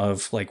dichotomy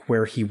of like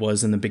where he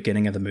was in the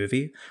beginning of the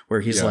movie,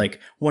 where he's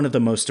like one of the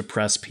most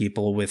depressed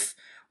people with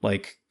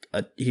like.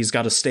 He's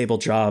got a stable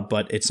job,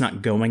 but it's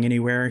not going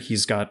anywhere.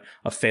 He's got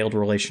a failed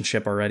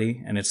relationship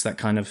already. And it's that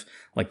kind of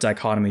like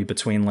dichotomy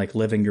between like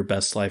living your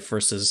best life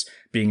versus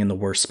being in the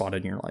worst spot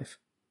in your life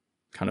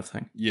kind of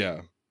thing.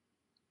 Yeah.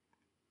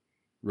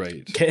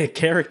 Right.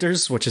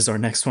 Characters, which is our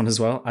next one as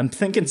well. I'm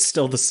thinking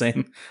still the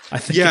same. I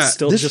think it's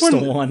still just a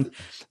one.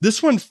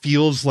 This one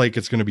feels like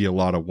it's going to be a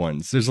lot of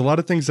ones. There's a lot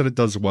of things that it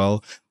does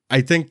well. I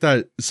think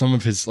that some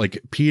of his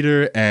like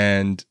Peter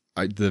and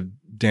the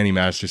Danny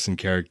Masterson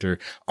character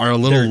are a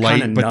little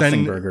light,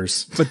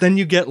 but then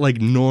you get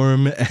like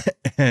Norm,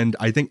 and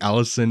I think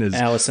Allison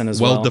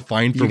as well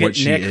defined for what Nick,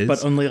 she is.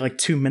 But only like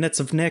 2 minutes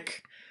of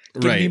Nick.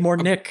 Give me more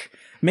Nick.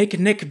 Make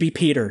Nick be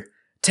Peter.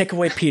 Take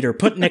away Peter.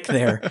 Put Nick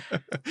there.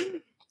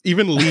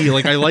 Even Lee,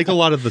 like I like a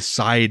lot of the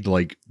side,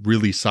 like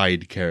really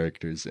side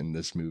characters in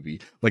this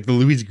movie. Like the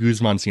Luis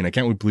Guzman scene. I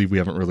can't believe we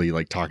haven't really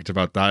like talked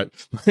about that.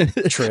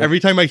 True. Every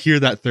time I hear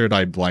that Third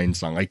Eye Blind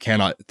song, I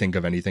cannot think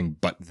of anything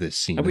but this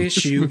scene. I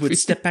wish you would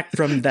step back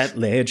from that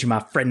ledge, my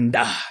friend.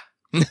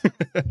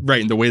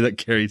 Right, and the way that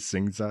Carrey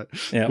sings that.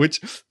 Yeah.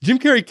 Which Jim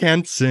Carrey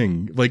can't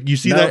sing. Like you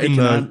see that in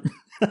the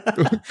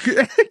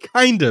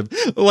kind of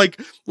like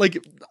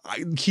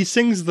he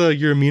sings the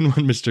 "You're a Mean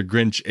One, Mr.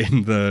 Grinch"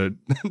 in the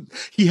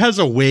he has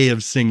a way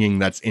of singing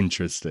that's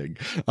interesting.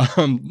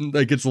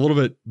 Like it's a little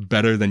bit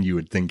better than you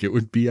would think it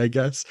would be, I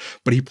guess,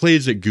 but he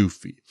plays it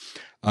goofy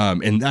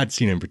in that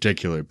scene in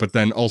particular, but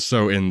then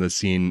also in the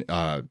scene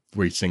where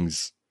he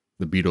sings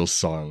the Beatles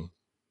song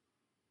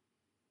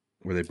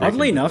where they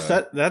oddly enough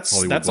that's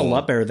a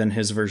lot better than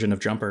his version of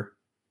Jumper.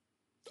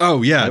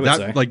 Oh yeah, I would that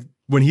say. like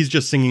when he's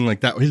just singing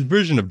like that, his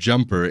version of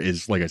Jumper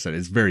is, like I said,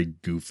 is very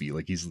goofy.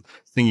 Like he's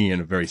singing in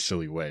a very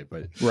silly way,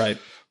 but Right.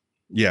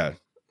 yeah.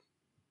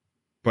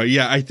 But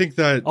yeah, I think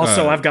that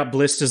Also, I've got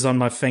blisters on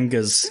my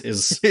fingers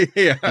is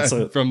yeah, that's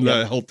a from yep,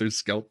 the Helter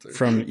Skelter.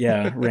 from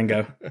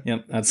Ringo.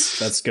 Yep,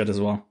 that's good as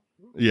well.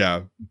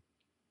 Yeah.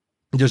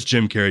 Just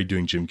Jim Carrey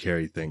doing Jim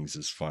Carrey things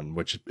is fun,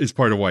 which is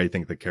part of why I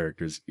think the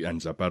characters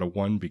ends up at a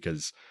 1,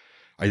 because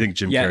I think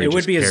Jim Carrey it would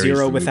just be a carries 0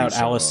 the movie without so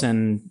well.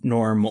 Allison,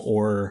 Norm,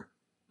 or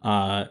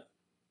Carl.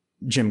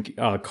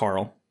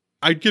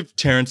 I'd give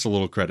Terrence a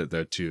little credit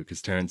there too,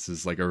 because Terrence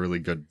is like a really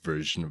good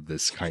version of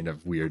this kind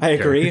of weird I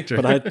agree,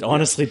 character. but I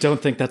honestly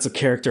don't think that's a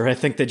character. I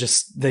think they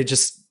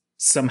just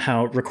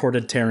somehow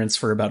recorded Terrence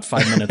for about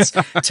 5 minutes,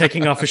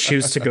 taking off his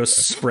shoes to go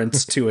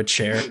sprint to a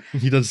chair.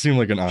 He does seem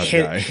like an odd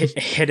guy.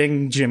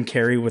 Hitting Jim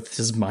Carrey with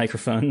his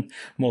microphone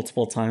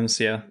multiple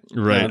times. Yeah,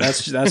 Right. No,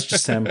 that's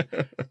just him.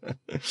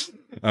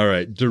 All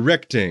right,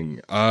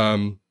 directing.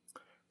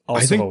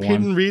 Also I think a 1.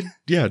 Peyton Reed,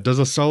 does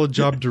a solid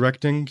job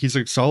directing. He's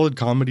a solid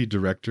comedy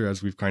director,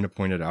 as we've kind of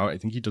pointed out. I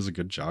think he does a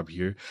good job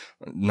here.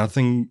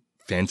 Nothing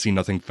fancy,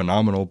 nothing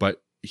phenomenal,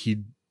 but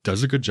he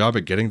does a good job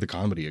at getting the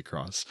comedy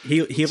across.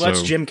 He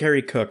lets Jim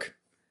Carrey cook.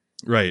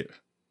 Right.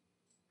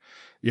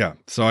 Yeah,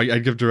 so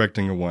I'd give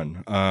directing a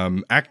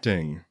 1.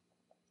 Acting,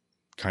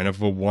 kind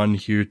of a 1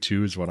 here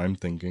too, is what I'm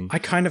thinking. I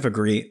kind of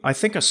agree. I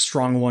think a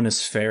strong 1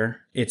 is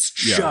fair. It's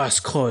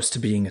just close to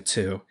being a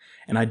 2.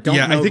 And I don't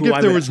know I think who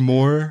if there was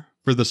more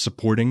for the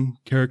supporting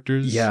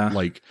characters,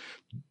 like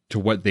to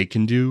what they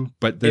can do,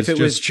 but if it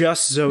was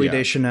just Zooey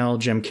Deschanel,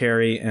 Jim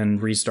Carrey,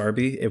 and Rhys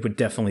Darby, it would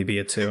definitely be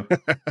a 2.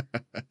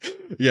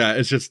 Yeah,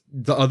 it's just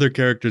the other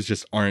characters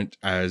just aren't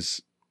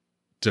as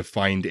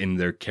defined in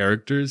their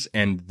characters,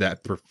 and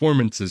that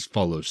performances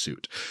follow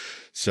suit.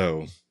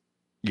 So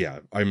yeah,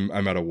 I'm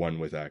at a 1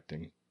 with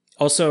acting.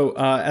 Also,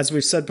 as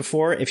we've said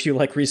before, if you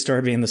like Rhys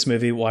Darby in this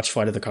movie, watch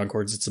Flight of the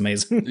Conchords. It's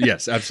amazing.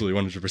 Yes,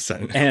 absolutely,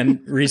 100%. And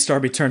Rhys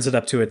Darby turns it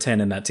up to a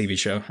 10 in that TV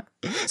show.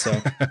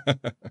 So,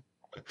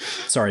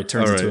 sorry,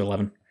 turns it to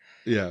 11.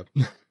 Yeah.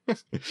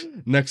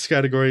 Next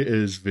category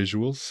is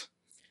visuals.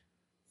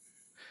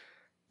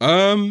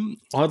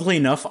 Oddly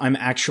enough, I'm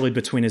actually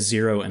between a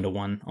 0 and a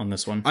 1 on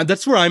this one.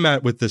 That's where I'm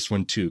at with this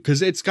one too,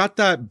 because it's got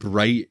that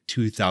bright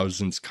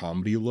 2000s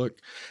comedy look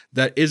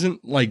that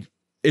isn't like,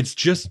 it's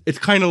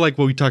kind of like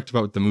what we talked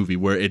about with the movie,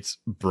 where it's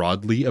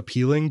broadly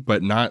appealing,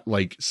 but not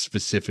like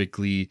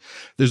specifically,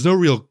 there's no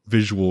real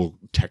visual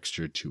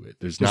texture to it.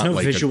 There's not no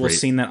like visual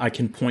scene that I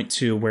can point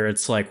to where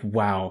it's like,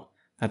 wow,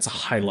 that's a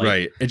highlight.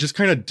 Right. It just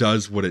kind of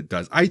does what it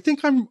does. I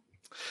think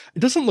it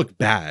doesn't look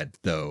bad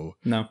though.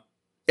 No.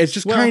 It's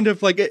just kind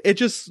of like, it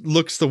just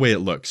looks the way it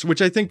looks,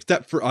 which I think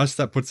that for us,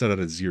 that puts it at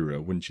a 0,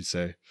 wouldn't you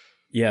say?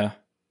 Yeah.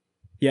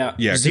 Yeah.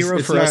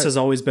 0 for us has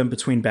always been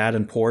between bad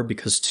and poor,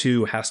 because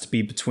 2 has to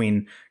be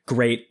between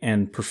great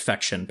and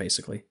perfection,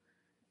 basically.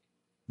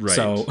 Right.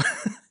 So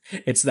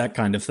it's that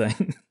kind of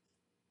thing.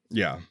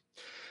 Yeah.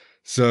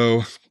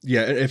 So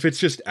yeah, if it's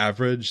just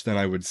average, then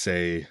I would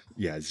say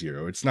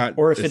 0. It's not,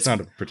 or if it's not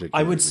a particular.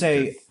 I would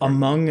say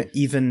among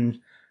even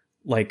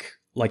like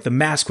The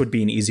Mask would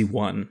be an easy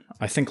 1.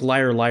 I think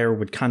Liar Liar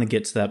would kind of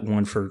get to that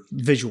 1 for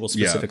visual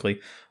specifically.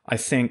 Yeah. I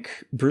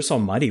think Bruce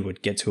Almighty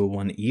would get to a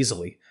 1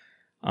 easily.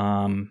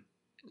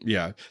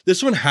 Yeah,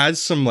 this one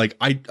has some like,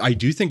 I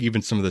do think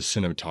even some of the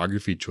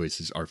cinematography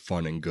choices are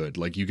fun and good.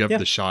 Like you get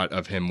the shot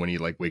of him when he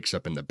like wakes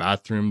up in the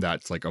bathroom,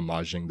 that's like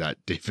homaging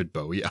that David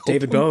Bowie album.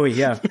 David Bowie,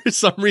 yeah. For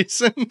some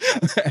reason.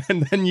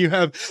 And then you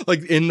have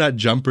like in that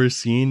Jumper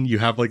scene, you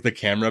have like the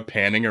camera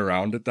panning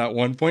around at that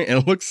one point, and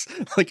it looks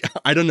like,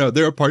 I don't know,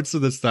 there are parts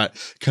of this that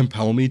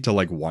compel me to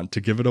like want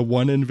to give it a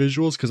 1 in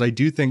visuals, because I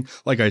do think,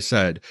 like I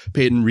said,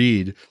 Peyton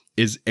Reed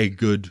is a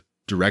good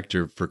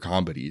director for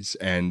comedies,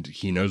 and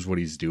he knows what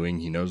he's doing.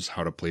 He knows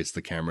how to place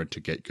the camera to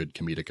get good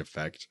comedic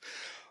effect.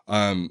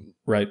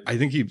 Right. I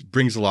think he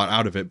brings a lot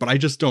out of it, but I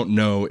just don't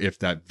know if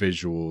that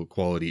visual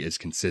quality is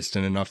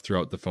consistent enough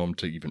throughout the film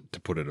to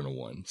put it in a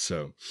 1.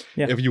 So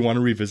if you want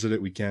to revisit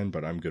it, we can,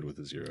 but I'm good with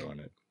a 0 on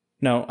it.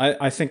 No,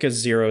 I think a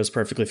 0 is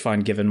perfectly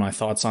fine given my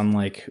thoughts on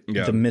like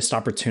the missed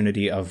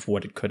opportunity of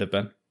what it could have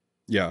been.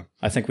 Yeah.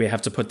 I think we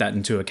have to put that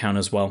into account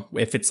as well.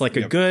 If it's like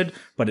a good,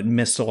 but it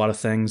missed a lot of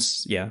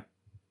things. Yeah.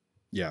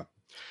 Yeah.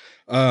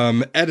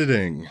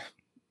 Editing,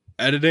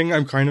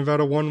 I'm kind of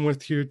at a 1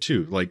 with here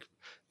too. Like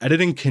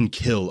editing can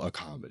kill a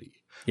comedy.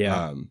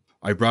 Yeah.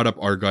 I brought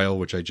up Argyle,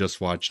 which I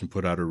just watched and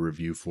put out a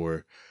review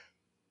for,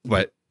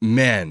 but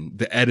man,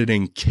 the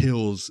editing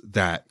kills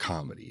that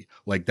comedy.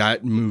 Like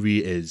that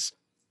movie is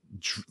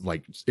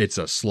like, it's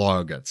a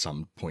slog at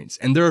some points,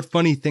 and there are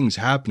funny things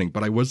happening,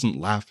 but I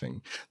wasn't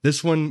laughing.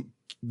 This one,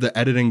 the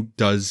editing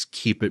does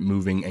keep it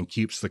moving and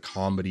keeps the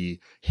comedy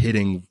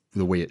hitting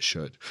the way it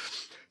should.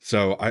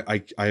 So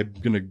I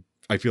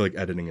feel like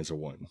editing is a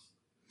 1.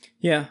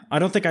 Yeah, I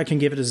don't think I can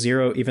give it a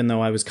 0, even though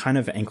I was kind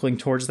of ankling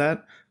towards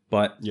that.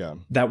 But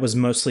that was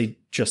mostly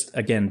just,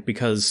 again,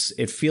 because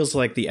it feels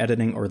like the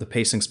editing or the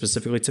pacing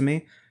specifically to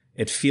me,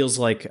 it feels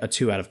like a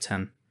 2 out of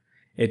 10.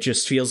 It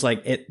just feels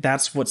like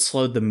that's what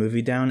slowed the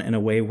movie down in a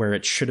way where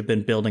it should have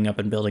been building up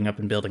and building up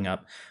and building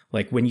up.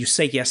 Like when you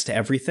say yes to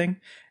everything,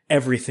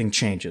 everything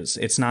changes.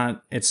 It's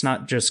not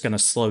just going to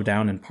slow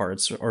down in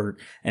parts,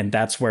 and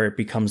that's where it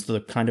becomes the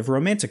kind of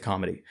romantic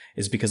comedy,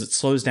 is because it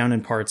slows down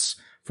in parts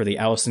for the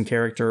Allison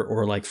character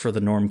or like for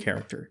the Norm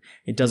character.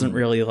 It doesn't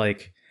really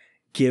like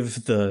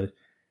give the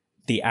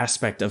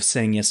aspect of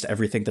saying yes to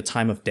everything the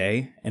time of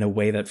day in a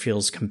way that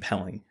feels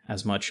compelling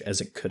as much as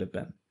it could have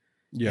been.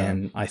 Yeah.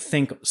 And I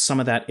think some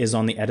of that is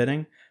on the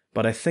editing,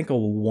 but I think a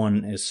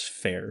 1 is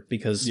fair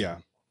because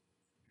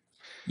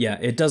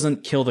it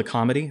doesn't kill the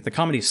comedy. The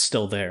comedy's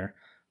still there,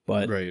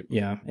 but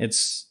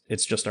it's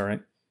just all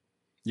right.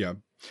 Yeah.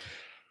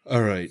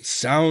 All right.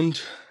 Sound.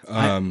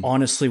 I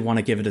honestly want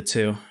to give it a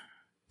 2.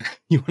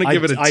 You want to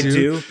give it a 2? I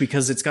do,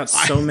 because it's got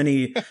so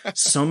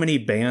many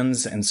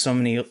bands and so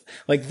many,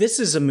 like, this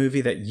is a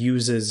movie that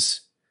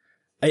uses,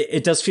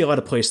 it does feel out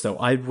of place though.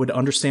 I would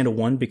understand a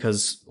 1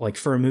 because like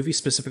for a movie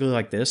specifically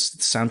like this,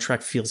 the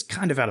soundtrack feels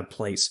kind of out of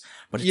place,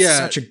 but it's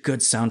such a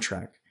good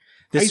soundtrack.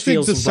 This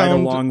feels right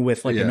along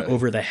with like an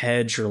Over the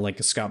Hedge or like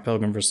a Scott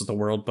Pilgrim versus the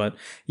World. But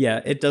yeah,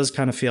 it does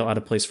kind of feel out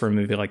of place for a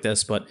movie like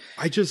this. But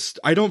I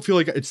don't feel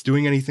like it's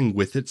doing anything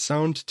with its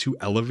sound to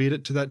elevate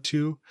it to that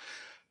 2.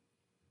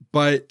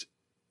 But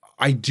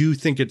I do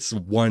think it's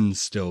 1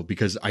 still,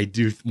 because I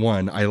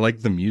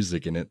like the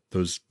music in it.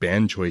 Those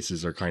band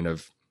choices are kind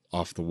of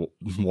off the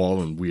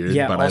wall and weird,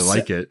 but I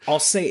like it. I'll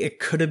say it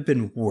could have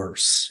been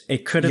worse.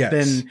 It could have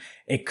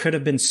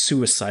been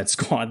Suicide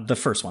Squad, the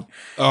first one.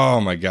 Oh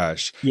my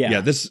gosh.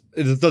 Yeah.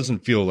 It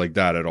doesn't feel like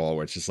that at all,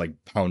 where it's just like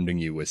pounding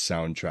you with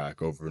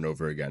soundtrack over and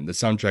over again. The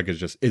soundtrack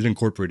is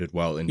incorporated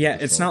well into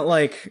the it's film. not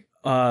like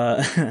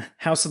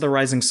House of the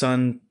Rising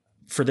Sun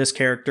for this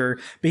character,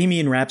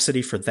 Bohemian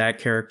Rhapsody for that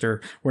character.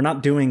 We're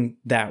not doing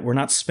that. We're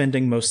not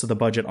spending most of the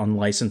budget on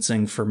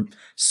licensing for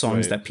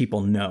songs that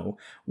people know.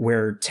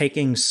 We're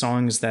taking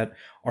songs that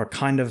are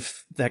kind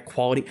of that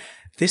quality.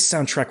 This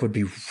soundtrack would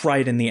be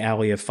right in the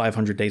alley of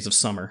 500 Days of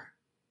Summer,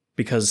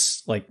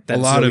 because like that's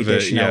a lot of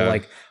it,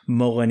 like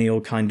millennial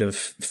kind of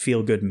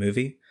feel good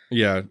movie.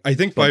 Yeah, I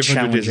think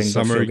 500 Days of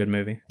Summer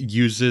movie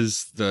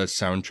uses the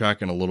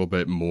soundtrack in a little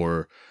bit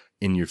more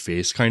in your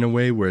face kind of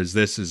way, whereas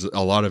this is,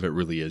 a lot of it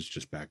really is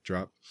just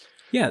backdrop.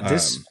 Yeah,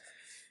 this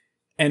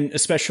and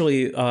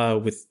especially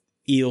with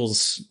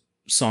Eel's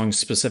songs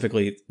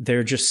specifically,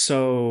 they're just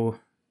so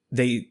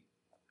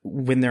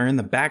when they're in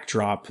the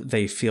backdrop,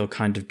 they feel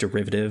kind of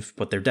derivative,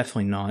 but they're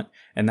definitely not.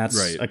 And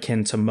that's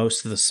akin to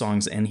most of the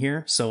songs in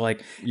here. So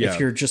like, if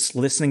you're just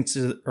listening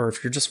to, or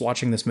if you're just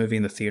watching this movie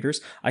in the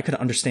theaters, I could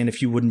understand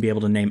if you wouldn't be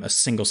able to name a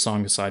single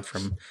song aside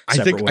from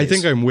Separate Ways. I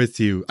think I'm with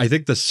you. I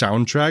think the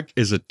soundtrack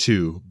is a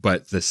 2,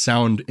 but the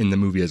sound in the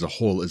movie as a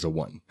whole is a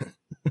 1.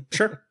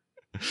 Sure.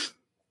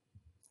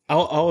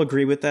 I'll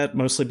agree with that,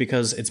 mostly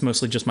because it's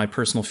mostly just my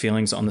personal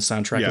feelings on the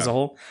soundtrack as a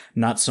whole,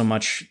 not so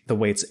much the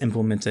way it's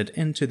implemented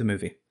into the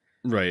movie.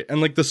 Right. And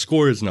like the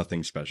score is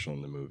nothing special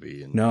in the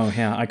movie. And no,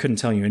 yeah, I couldn't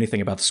tell you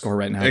anything about the score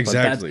right now.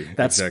 Exactly. But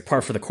that's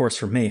par for the course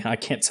for me. I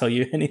can't tell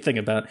you anything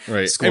about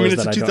scores. I mean,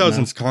 it's a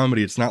 2000s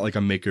comedy. It's not like a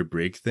make or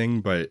break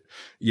thing, but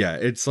yeah,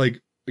 it's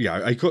like,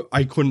 I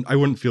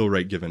wouldn't feel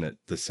right giving it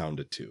the sound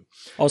of 2.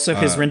 Also,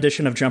 his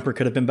rendition of Jumper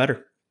could have been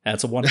better.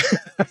 That's a 1.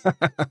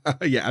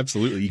 Yeah,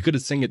 absolutely. You could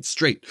have sang it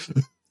straight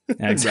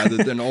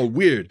rather than all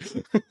weird.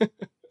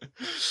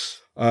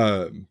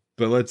 But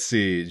let's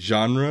see.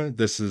 Genre.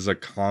 This is a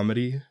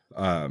comedy.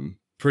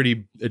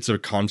 It's a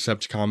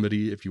concept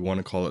comedy, if you want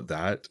to call it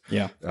that.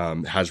 Yeah.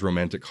 Has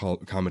romantic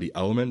comedy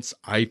elements.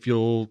 I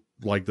feel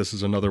like this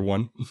is another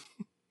 1.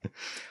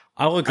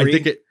 I'll agree. I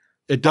think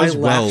it does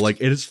well.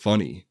 Like, it is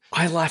funny.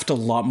 I laughed a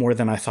lot more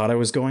than I thought I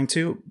was going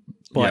to,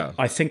 but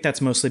I think that's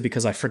mostly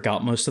because I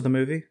forgot most of the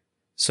movie.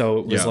 So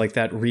it was like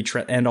that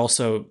retread, and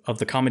also of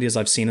the comedies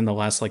I've seen in the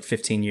last like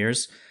 15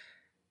 years,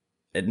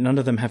 none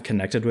of them have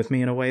connected with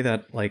me in a way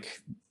that like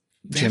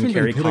Jim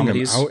Carrey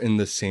comedies them out in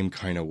the same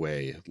kind of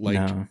way. Like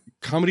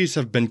comedies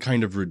have been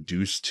kind of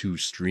reduced to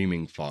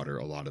streaming fodder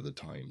a lot of the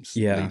times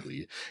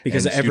lately,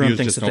 because everyone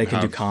thinks that they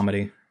can do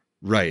comedy.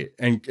 Right.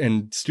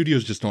 And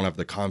studios just don't have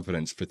the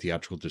confidence for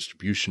theatrical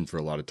distribution for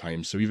a lot of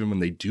times. So even when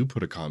they do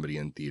put a comedy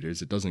in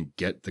theaters, it doesn't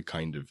get the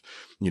kind of,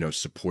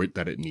 support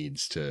that it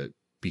needs to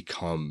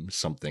become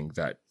something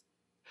that,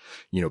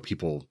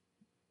 people,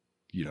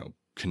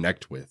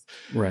 connect with.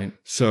 Right.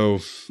 So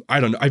I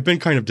don't know. I've been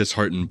kind of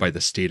disheartened by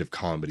the state of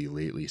comedy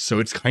lately. So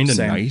it's kind of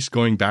nice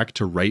going back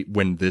to right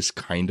when this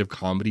kind of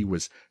comedy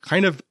was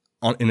kind of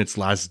in its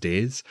last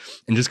days,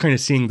 and just kind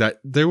of seeing that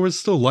there was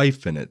still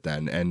life in it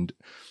then. And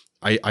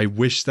I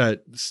wish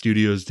that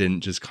studios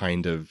didn't just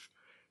kind of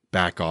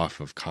back off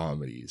of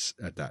comedies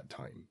at that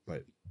time.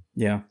 But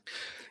yeah,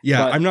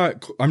 but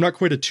I'm not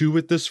quite a 2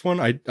 with this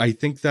one. I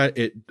think that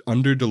it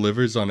under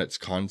delivers on its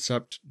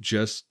concept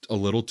just a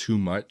little too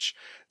much,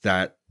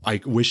 that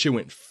I wish it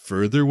went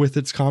further with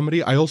its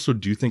comedy. I also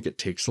do think it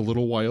takes a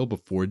little while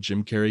before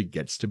Jim Carrey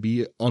gets to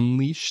be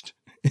unleashed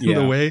in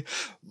the way.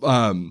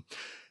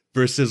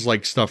 Versus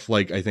like stuff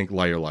like, I think,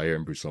 Liar Liar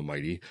and Bruce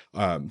Almighty.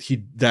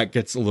 That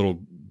gets a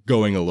little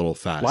going a little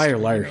fast. Liar,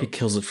 liar, he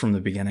kills it from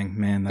the beginning,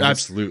 man.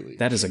 Absolutely.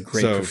 That is a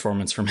great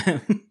performance from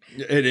him.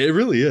 It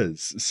really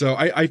is. So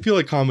I feel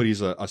like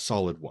comedy's a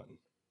solid one.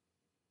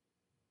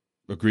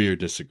 Agree or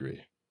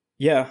disagree?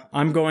 Yeah,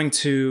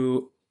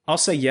 I'll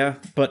say yeah,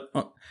 but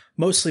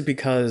mostly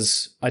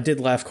because I did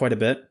laugh quite a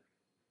bit,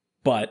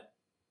 but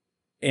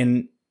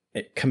in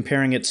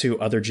comparing it to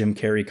other Jim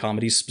Carrey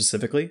comedies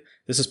specifically,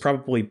 this is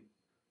probably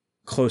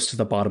close to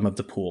the bottom of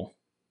the pool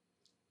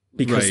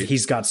because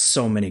he's got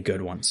so many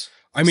good ones.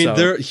 I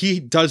mean, he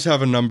does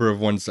have a number of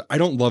ones that I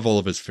don't love all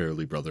of his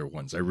Fairly Brother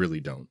ones. I really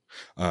don't.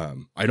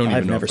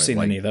 I've never seen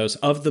any of those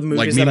of the movies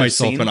like Me, that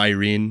Myself, I've seen. And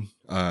Irene.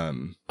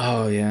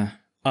 Oh yeah.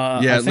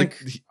 Yeah,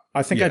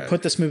 I think I'd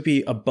put this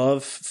movie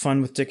above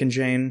Fun with Dick and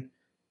Jane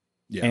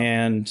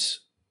and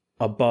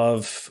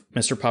above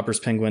Mr. Popper's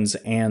Penguins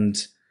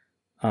and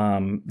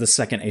the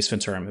second Ace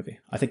Ventura movie.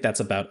 I think that's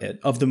about it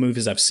of the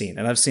movies I've seen.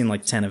 And I've seen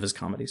like 10 of his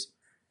comedies.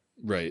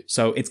 Right.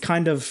 So it's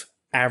kind of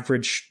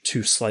average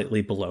to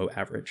slightly below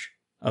average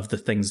of the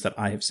things that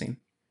I have seen.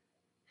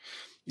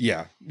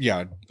 Yeah.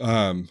 Yeah.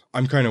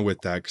 I'm kind of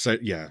with that because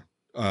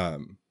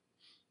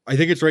I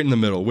think it's right in the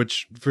middle,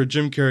 which for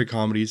Jim Carrey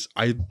comedies,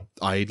 I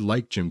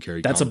like Jim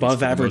Carrey. That's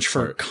above average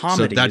for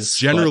comedies. So that's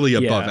generally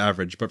above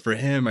average, but for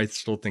him, I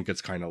still think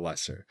it's kind of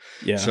lesser.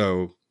 Yeah.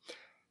 So,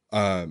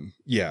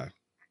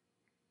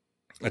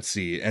 let's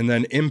see. And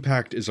then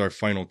impact is our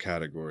final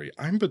category.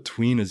 I'm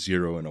between a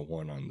 0 and a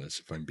 1 on this,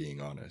 if I'm being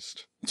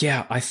honest.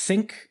 Yeah, I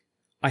think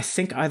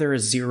either a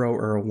 0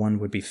 or a 1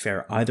 would be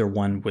fair. Either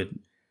one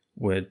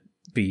would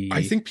be.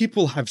 I think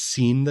people have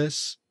seen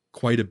this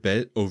quite a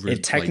bit over.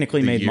 It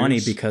technically made money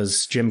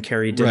because Jim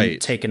Carrey didn't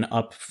take an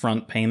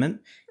upfront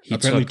payment. He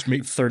took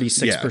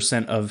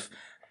 36% of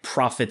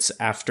profits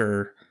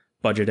after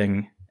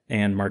budgeting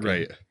and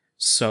marketing. Right.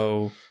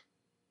 So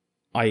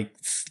I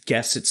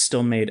guess it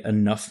still made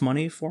enough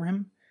money for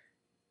him.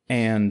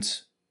 And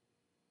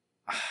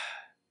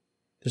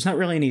there's not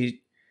really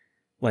any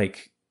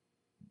like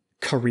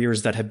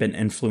careers that have been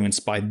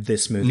influenced by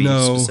this movie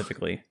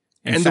specifically.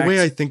 In fact, the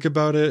way I think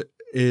about it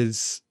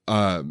is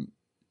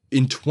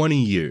in 20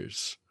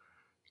 years,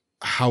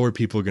 how are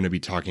people going to be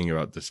talking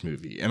about this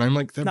movie? And I'm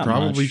like,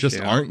 probably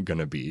aren't going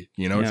to be.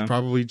 It's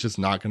probably just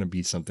not going to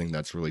be something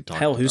that's really talked about.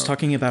 Hell, who's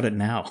talking about it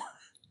now?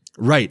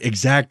 Right,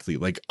 exactly.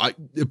 Like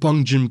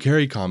among Jim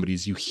Carrey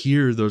comedies, you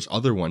hear those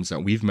other ones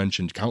that we've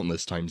mentioned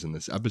countless times in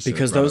this episode.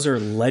 Because those are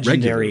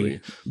legendary.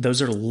 Regularly.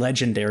 Those are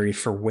legendary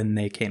for when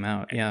they came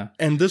out. Yeah.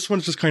 And this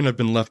one's just kind of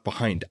been left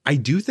behind. I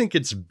do think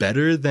it's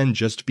better than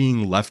just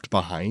being left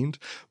behind,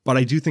 but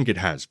I do think it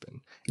has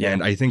been. Yeah.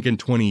 And I think in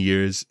 20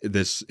 years,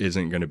 this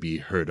isn't going to be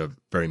heard of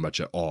very much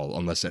at all,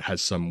 unless it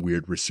has some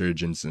weird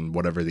resurgence in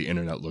whatever the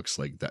internet looks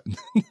like that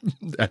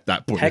at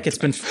that point. Heck, it's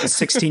been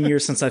 16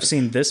 years since I've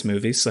seen this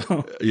movie,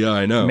 so yeah,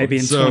 I know. Maybe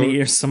in 20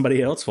 years, somebody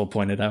else will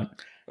point it out.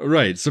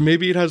 Right. So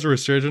maybe it has a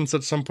resurgence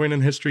at some point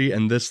in history,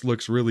 and this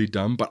looks really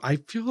dumb, but I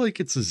feel like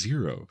it's a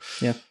 0.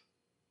 Yeah.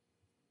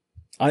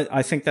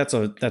 I think that's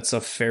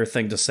a fair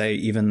thing to say,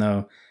 even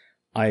though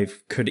I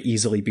could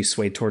easily be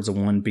swayed towards a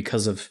 1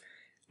 because of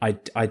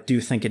I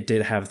do think it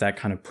did have that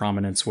kind of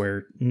prominence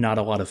where not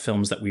a lot of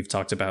films that we've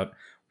talked about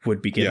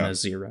would be given a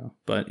 0.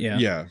 But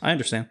yeah, I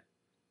understand.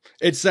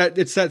 It's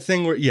that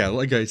thing where,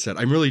 like I said,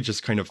 I'm really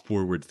just kind of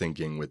forward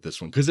thinking with this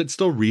one because it's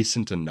still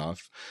recent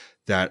enough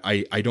that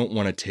I don't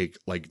want to take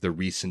like the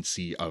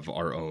recency of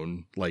our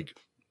own, like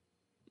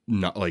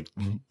not like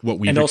what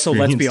we. And also,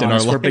 let's be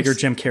honest, we're bigger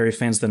Jim Carrey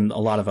fans than a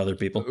lot of other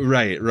people.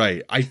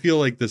 Right. I feel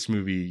like this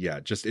movie,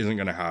 just isn't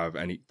going to have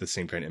the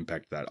same kind of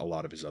impact that a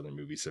lot of his other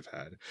movies have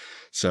had.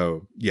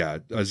 So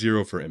a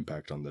 0 for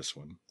impact on this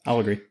one. I'll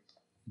agree.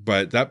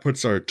 But that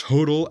puts our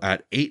total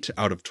at 8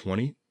 out of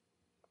 20.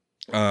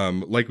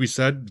 Like we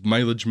said,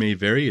 mileage may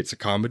vary. It's a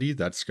comedy.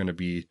 That's going to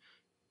be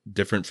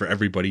different for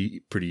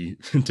everybody pretty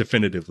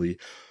definitively.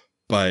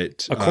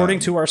 But according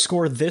to our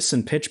score, this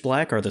and Pitch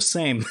Black are the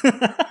same.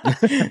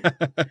 I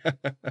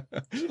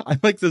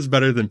like this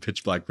better than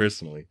Pitch Black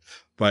personally,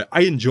 but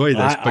I enjoy this.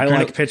 I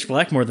like Pitch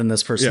Black more than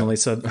this personally,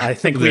 so I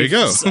think there you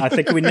go. I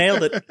think we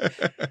nailed it.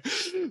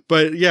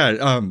 But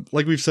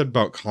like we've said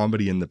about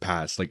comedy in the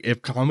past, like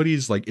if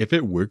comedies, like if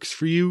it works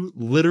for you,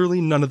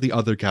 literally none of the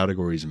other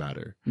categories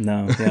matter.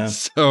 No, yeah.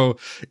 So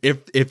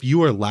if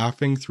you are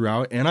laughing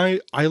throughout, and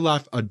I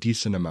laugh a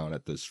decent amount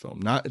at this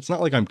film. It's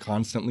not like I'm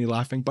constantly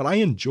laughing, but I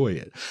enjoy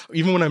it.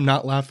 Even when I'm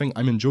not laughing,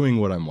 I'm enjoying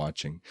what I'm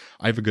watching.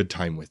 I have a good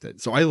time with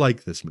it. So I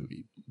like this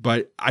movie,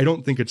 but I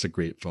don't think it's a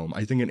great film.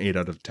 I think an 8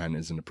 out of 10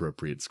 is an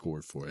appropriate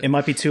score for it. It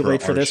might be too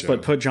late for this,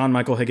 but put John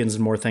Michael Higgins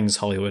in More Things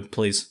Hollywood,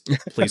 please.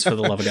 Please, for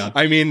the love of God.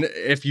 I mean,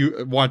 if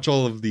you watch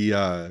all of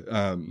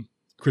the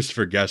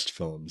Christopher Guest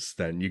films,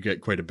 then you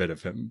get quite a bit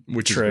of him,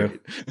 which is great.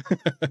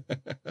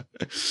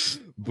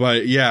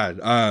 But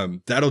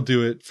that'll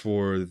do it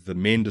for the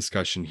main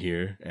discussion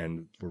here,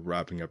 and we're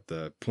wrapping up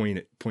the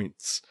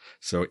points.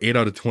 So 8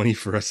 out of 20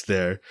 for us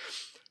there.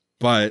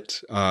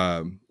 But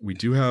we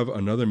do have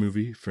another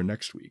movie for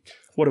next week.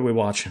 What are we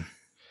watching?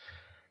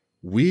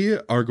 We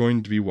are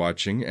going to be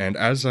watching, and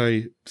as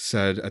I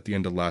said at the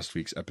end of last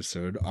week's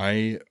episode,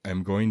 I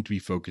am going to be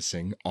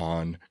focusing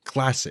on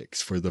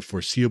classics for the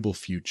foreseeable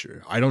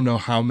future. I don't know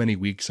how many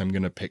weeks I'm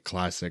going to pick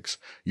classics.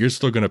 You're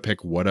still going to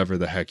pick whatever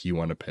the heck you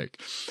want to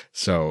pick.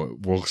 So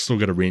we'll still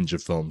get a range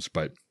of films,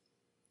 but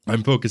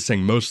I'm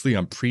focusing mostly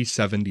on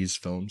pre-70s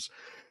films.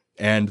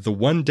 And the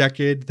one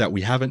decade that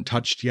we haven't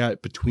touched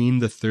yet between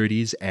the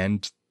 30s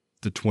and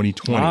the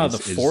 2020s.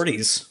 The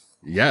 40s.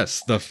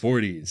 Yes, the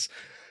 40s.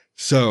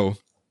 So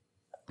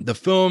the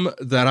film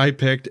that I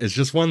picked is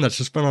just one that's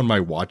just been on my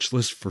watch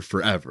list for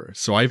forever.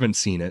 So I haven't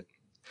seen it.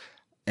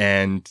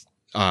 And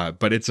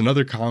but it's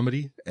another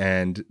comedy,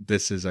 and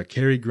this is a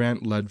Cary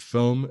Grant-led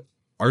film,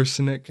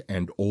 Arsenic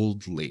and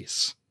Old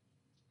Lace.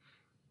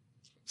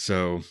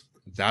 So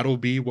that'll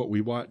be what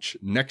we watch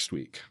next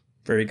week.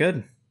 Very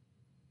good.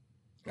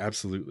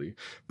 Absolutely.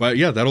 But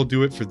yeah, that'll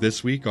do it for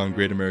this week on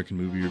Great American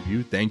Movie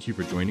Review. Thank you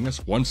for joining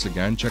us. Once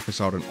again, check us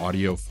out on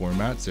audio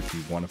formats if you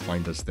want to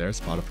find us there,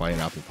 Spotify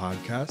and Apple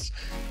Podcasts.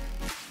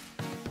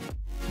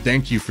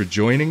 Thank you for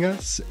joining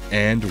us,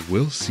 and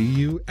we'll see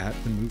you at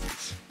the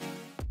movies.